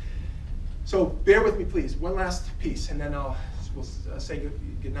change. So bear with me, please. One last piece, and then we'll say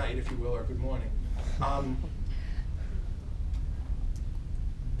good night, if you will, or good morning.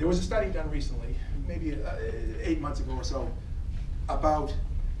 There was a study done recently, maybe 8 months ago or so, about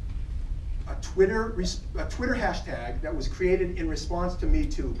a Twitter hashtag that was created in response to Me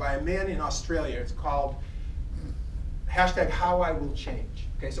Too by a man in Australia. It's called #HowIWillChange.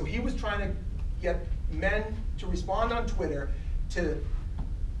 Okay, so he was trying to get men to respond on Twitter to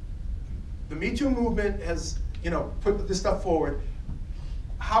the Me Too movement has, put this stuff forward.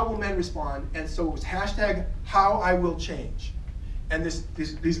 How will men respond? And so it was #HowIWillChange. And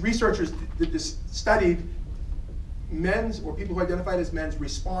these researchers did this studied men's, or people who identified as men's,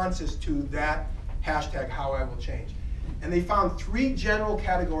 responses to that hashtag, how I will change. And they found 3 general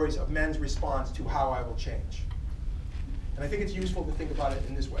categories of men's response to how I will change. And I think it's useful to think about it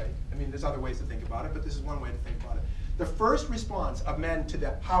in this way. I mean, there's other ways to think about it, but this is one way to think about it. The first response of men to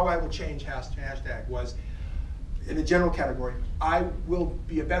the how I will change hashtag was, in the general category, I will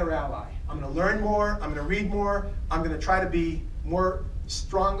be a better ally. I'm going to learn more, I'm going to read more, I'm going to try to be more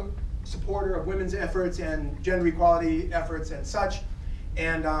strong supporter of women's efforts and gender equality efforts and such.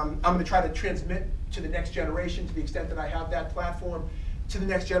 And I'm going to try to transmit to the next generation, to the extent that I have that platform, to the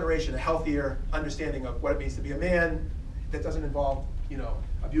next generation a healthier understanding of what it means to be a man that doesn't involve,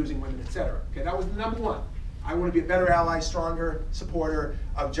 abusing women, etc. Okay, that was the number one. I want to be a better ally, stronger supporter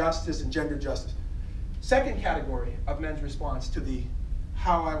of justice and gender justice. Second category of men's response to the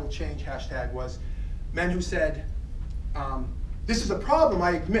how I will change hashtag was men who said, this is a problem,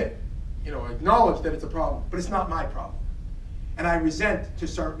 I admit, I acknowledge that it's a problem, but it's not my problem. And I resent, to a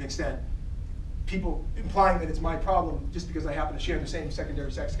certain extent, people implying that it's my problem just because I happen to share the same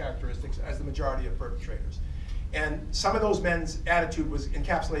secondary sex characteristics as the majority of perpetrators. And some of those men's attitude was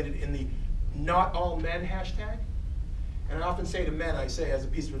encapsulated in the not all men hashtag. And I often say to men, I say as a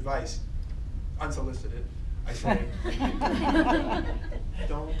piece of advice, unsolicited, I say,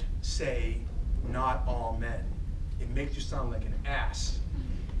 don't say not all men. It makes you sound like an ass.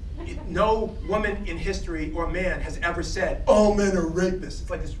 No woman in history or man has ever said, all men are rapists. It's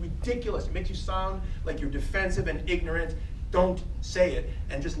like this ridiculous. It makes you sound like you're defensive and ignorant. Don't say it,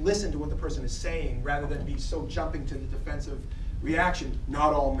 and just listen to what the person is saying rather than be so jumping to the defensive reaction,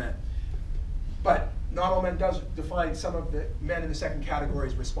 not all men. But not all men does define some of the men in the second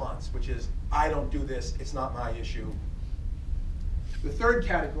category's response, which is, I don't do this, it's not my issue. The third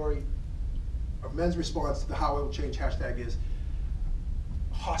category of men's response to the how I will change hashtag is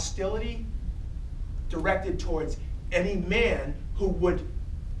hostility directed towards any man who would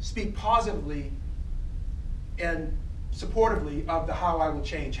speak positively and supportively of the how I will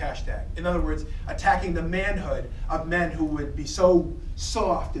change hashtag. In other words, attacking the manhood of men who would be so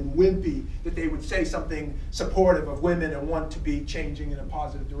soft and wimpy that they would say something supportive of women and want to be changing in a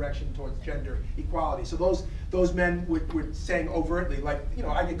positive direction towards gender equality. So those men were saying overtly, like,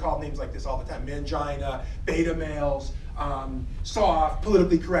 I get called names like this all the time, mangina, beta males, soft,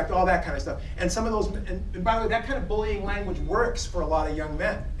 politically correct, all that kind of stuff. And some of those, and by the way, that kind of bullying language works for a lot of young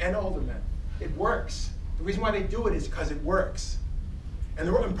men and older men. It works. The reason why they do it is because it works. And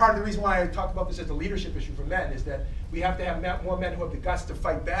part of the reason why I talk about this as a leadership issue for men is that we have to have more men who have the guts to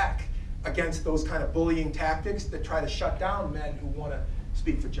fight back against those kind of bullying tactics that try to shut down men who want to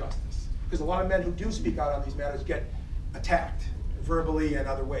speak for justice. Because a lot of men who do speak out on these matters get attacked verbally and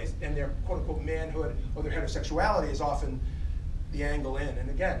other ways. And their quote-unquote manhood or their heterosexuality is often the angle in.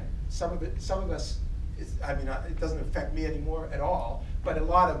 And again, some of us, it doesn't affect me anymore at all, but a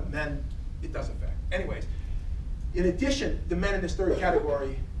lot of men, it does affect. Anyways, in addition, the men in this third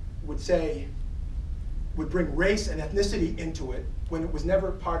category would bring race and ethnicity into it when it was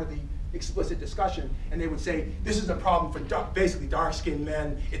never part of the explicit discussion, and they would say, this is a problem for basically dark-skinned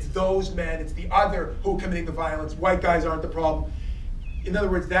men, it's those men, it's the other who are committing the violence, white guys aren't the problem. In other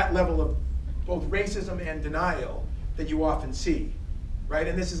words, that level of both racism and denial that you often see, right?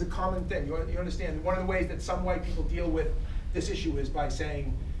 And this is a common thing. You understand, one of the ways that some white people deal with this issue is by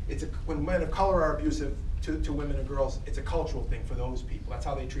saying, when men of color are abusive to women and girls, it's a cultural thing for those people. That's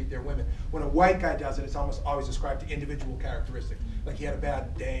how they treat their women. When a white guy does it, it's almost always ascribed to individual characteristics. Like he had a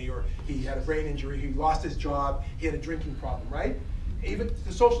bad day, or he had a brain injury, he lost his job, he had a drinking problem, right? Even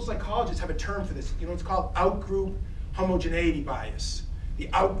the social psychologists have a term for this. It's called out-group homogeneity bias. The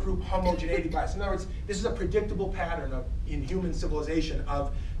out-group homogeneity bias. In other words, this is a predictable pattern in human civilization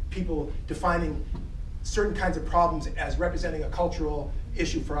of people defining certain kinds of problems as representing a cultural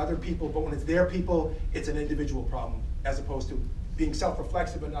issue for other people, but when it's their people, it's an individual problem, as opposed to being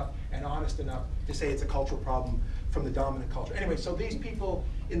self-reflexive enough and honest enough to say it's a cultural problem from the dominant culture. Anyway, so these people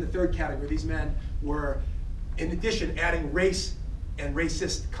in the third category, these men, were, in addition, adding race and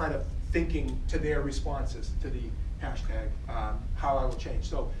racist kind of thinking to their responses to the hashtag, how I will change.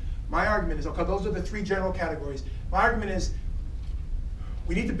 So my argument is, okay, those are the three general categories. My argument is,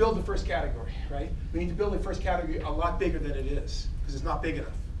 we need to build the first category, right? We need to build the first category a lot bigger than it is, because it's not big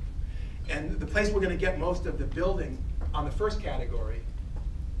enough. And the place we're going to get most of the building on the first category,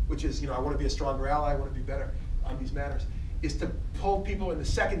 which is, I want to be a stronger ally, I want to be better on these matters, is to pull people in the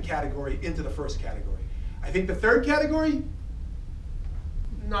second category into the first category. I think the third category,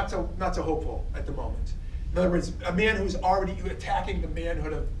 not so hopeful at the moment. In other words, a man who's already attacking the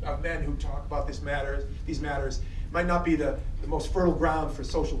manhood of men who talk about these matters might not be the most fertile ground for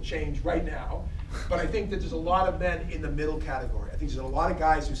social change right now. But I think that there's a lot of men in the middle category. I think there's a lot of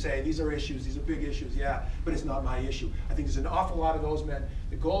guys who say, these are issues, these are big issues, yeah, but it's not my issue. I think there's an awful lot of those men.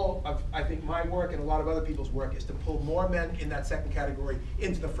 The goal of, I think, my work and a lot of other people's work is to pull more men in that second category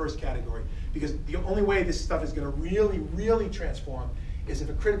into the first category. Because the only way this stuff is going to really, really transform is if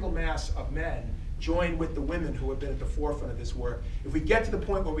a critical mass of men join with the women who have been at the forefront of this work. If we get to the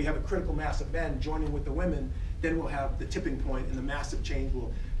point where we have a critical mass of men joining with the women, then we'll have the tipping point and the massive change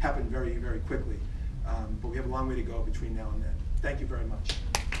will happen very, very quickly. But we have a long way to go between now and then. Thank you very much.